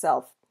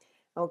yourself,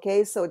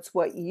 okay? So it's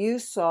what you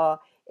saw.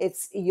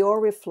 It's your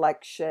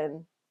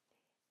reflection.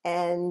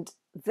 And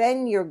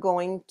then you're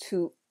going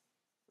to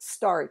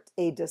start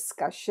a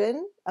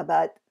discussion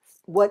about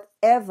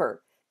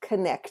whatever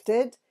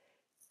connected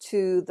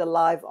to the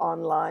live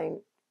online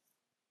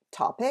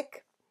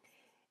topic.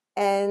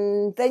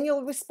 And then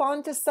you'll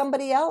respond to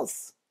somebody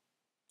else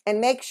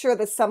and make sure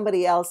that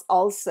somebody else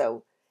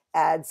also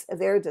adds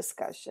their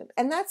discussion.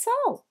 And that's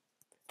all.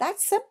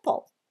 That's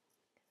simple.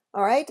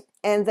 All right.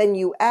 And then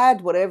you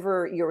add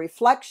whatever your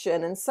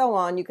reflection and so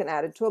on. You can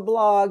add it to a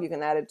blog, you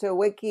can add it to a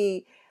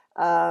wiki,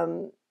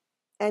 and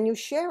you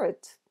share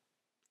it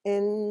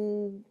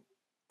in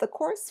the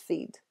course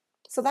feed.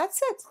 So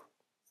that's it.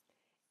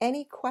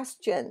 Any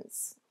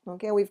questions?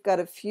 Okay, we've got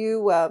a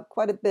few,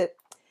 quite a bit.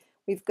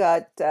 We've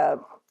got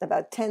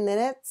about 10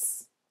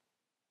 minutes.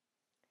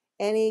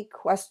 Any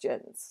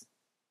questions?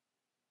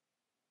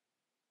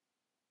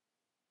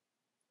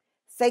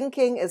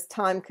 Thinking is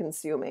time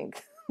consuming.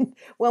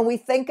 When we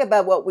think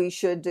about what we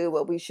should do,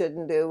 what we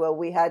shouldn't do, what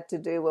we had to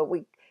do, what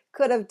we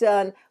could have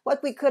done,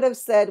 what we could have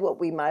said,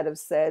 what we might have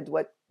said,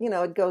 what,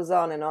 it goes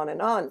on and on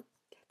and on.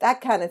 That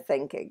kind of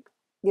thinking,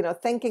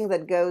 thinking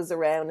that goes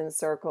around in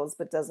circles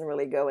but doesn't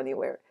really go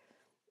anywhere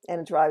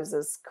and drives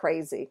us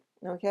crazy.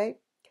 Okay.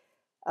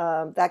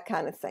 That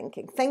kind of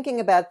thinking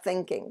about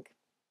thinking.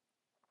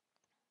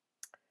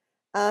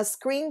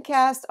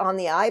 Screencast on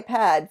the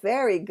iPad.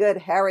 Very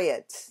good,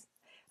 Harriet.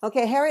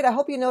 Okay, Harriet, I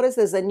hope you notice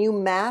there's a new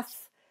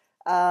math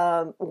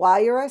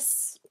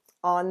virus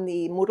on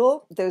the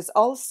Moodle. There's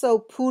also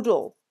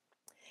Poodle.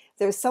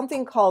 There's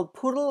something called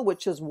Poodle,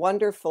 which is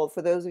wonderful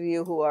for those of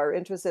you who are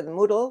interested in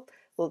Moodle.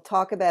 We'll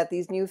talk about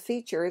these new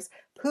features.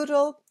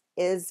 Poodle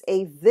is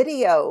a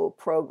video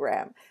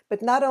program,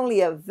 but not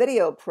only a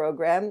video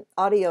program,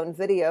 audio and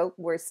video,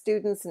 where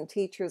students and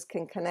teachers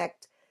can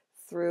connect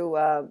through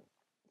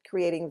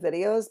creating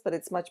videos, but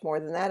it's much more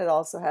than that. It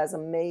also has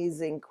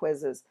amazing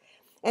quizzes.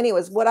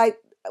 Anyways, what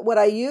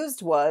I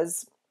used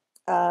was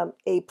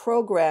a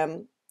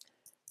program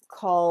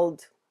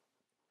called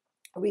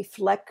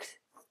Reflect.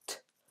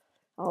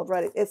 I'll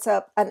write it. It's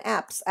an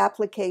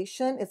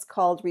application. It's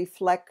called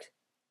Reflect.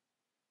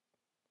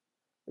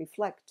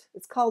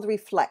 It's called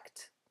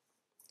Reflect.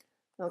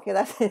 Okay,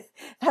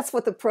 that's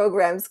what the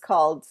program's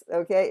called.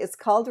 Okay, it's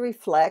called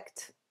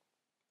Reflect.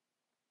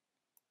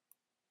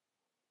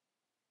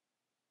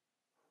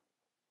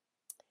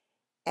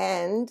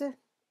 And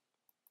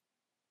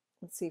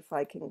let's see if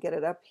I can get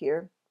it up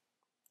here.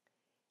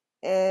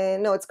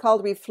 And no, it's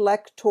called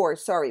Reflector.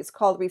 Sorry, it's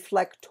called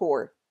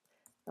Reflector.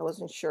 I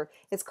wasn't sure.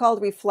 It's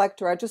called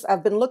Reflector.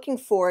 I've been looking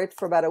for it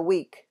for about a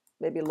week,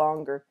 maybe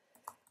longer.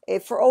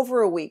 For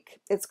over a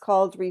week. It's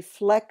called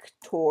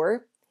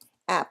Reflector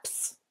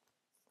Apps.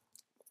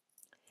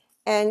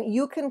 And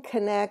you can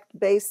connect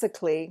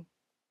basically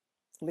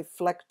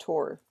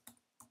Reflector.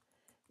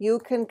 You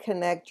can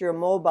connect your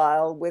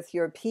mobile with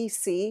your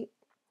PC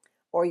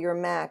or your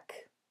Mac,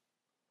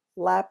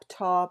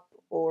 laptop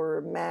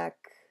or Mac,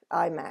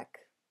 iMac.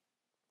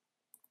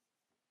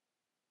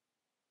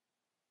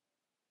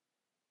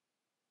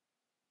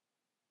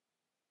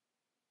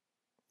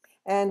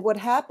 And what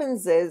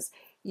happens is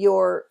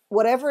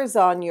whatever is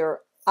on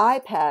your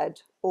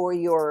iPad or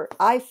your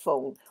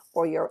iPhone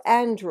or your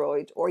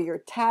Android or your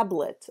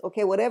tablet,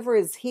 okay, whatever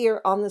is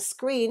here on the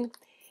screen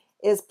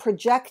is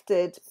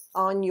projected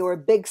on your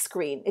big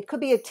screen. It could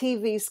be a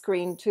TV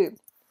screen too.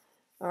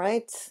 All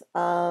right.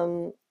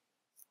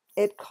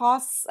 It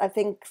costs, I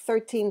think,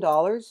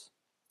 $13.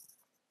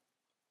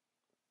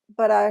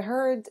 But I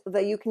heard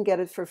that you can get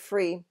it for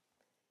free.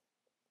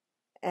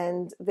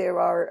 And there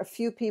are a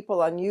few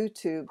people on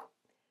YouTube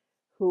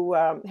who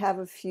have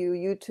a few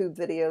YouTube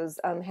videos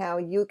on how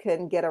you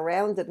can get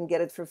around it and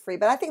get it for free.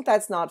 But I think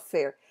that's not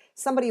fair.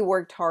 Somebody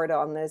worked hard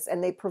on this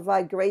and they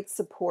provide great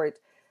support.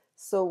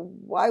 So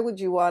why would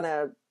you want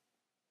to,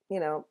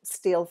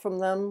 steal from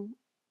them?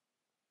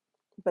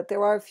 But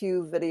there are a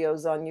few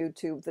videos on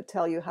YouTube that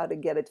tell you how to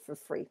get it for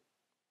free.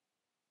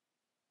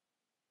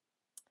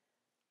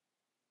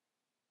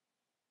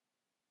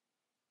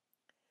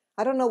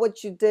 I don't know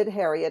what you did,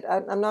 Harriet. I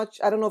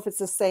don't know if it's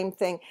the same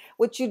thing.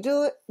 What you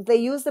do, they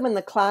use them in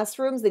the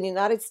classrooms in the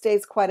United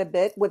States quite a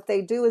bit. What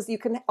they do is you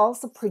can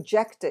also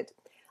project it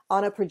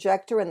on a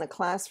projector in the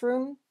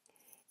classroom.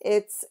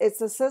 It's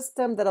a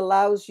system that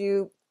allows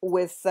you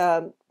with,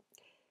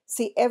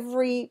 see,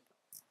 every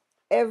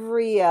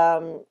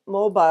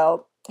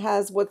mobile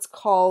has what's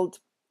called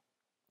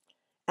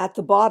at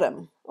the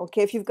bottom.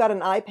 Okay, if you've got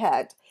an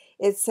iPad,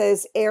 it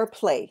says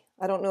AirPlay.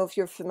 I don't know if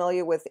you're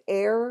familiar with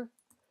AirPlay.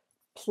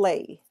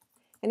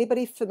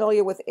 Anybody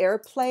familiar with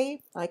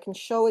AirPlay? I can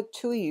show it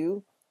to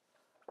you.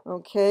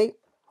 Okay.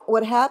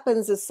 What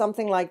happens is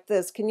something like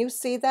this. Can you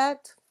see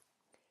that?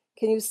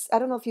 I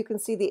don't know if you can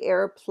see the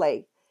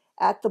AirPlay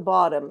at the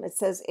bottom. It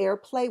says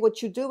AirPlay.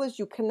 What you do is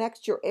you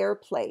connect your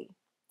AirPlay.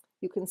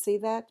 You can see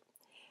that?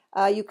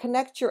 You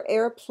connect your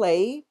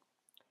AirPlay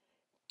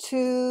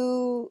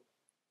to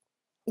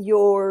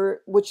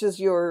which is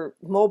your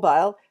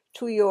mobile,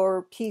 to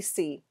your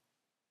PC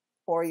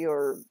or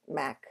your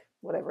Mac,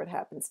 whatever it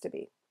happens to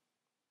be.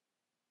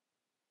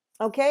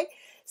 Okay,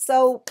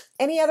 so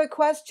any other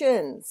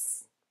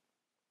questions?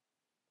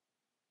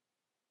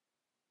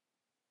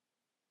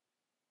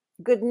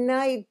 Good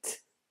night,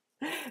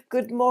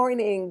 good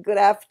morning, good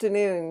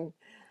afternoon.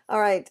 All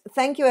right,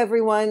 thank you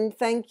everyone.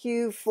 Thank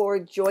you for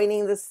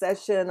joining this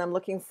session. I'm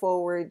looking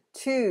forward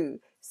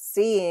to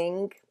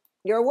seeing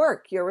your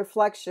work, your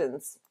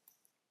reflections.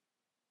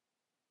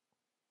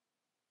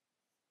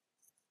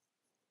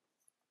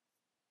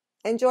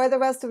 Enjoy the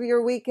rest of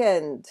your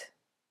weekend.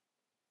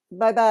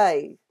 Bye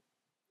bye.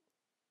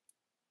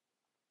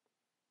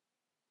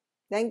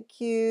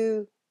 Thank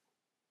you.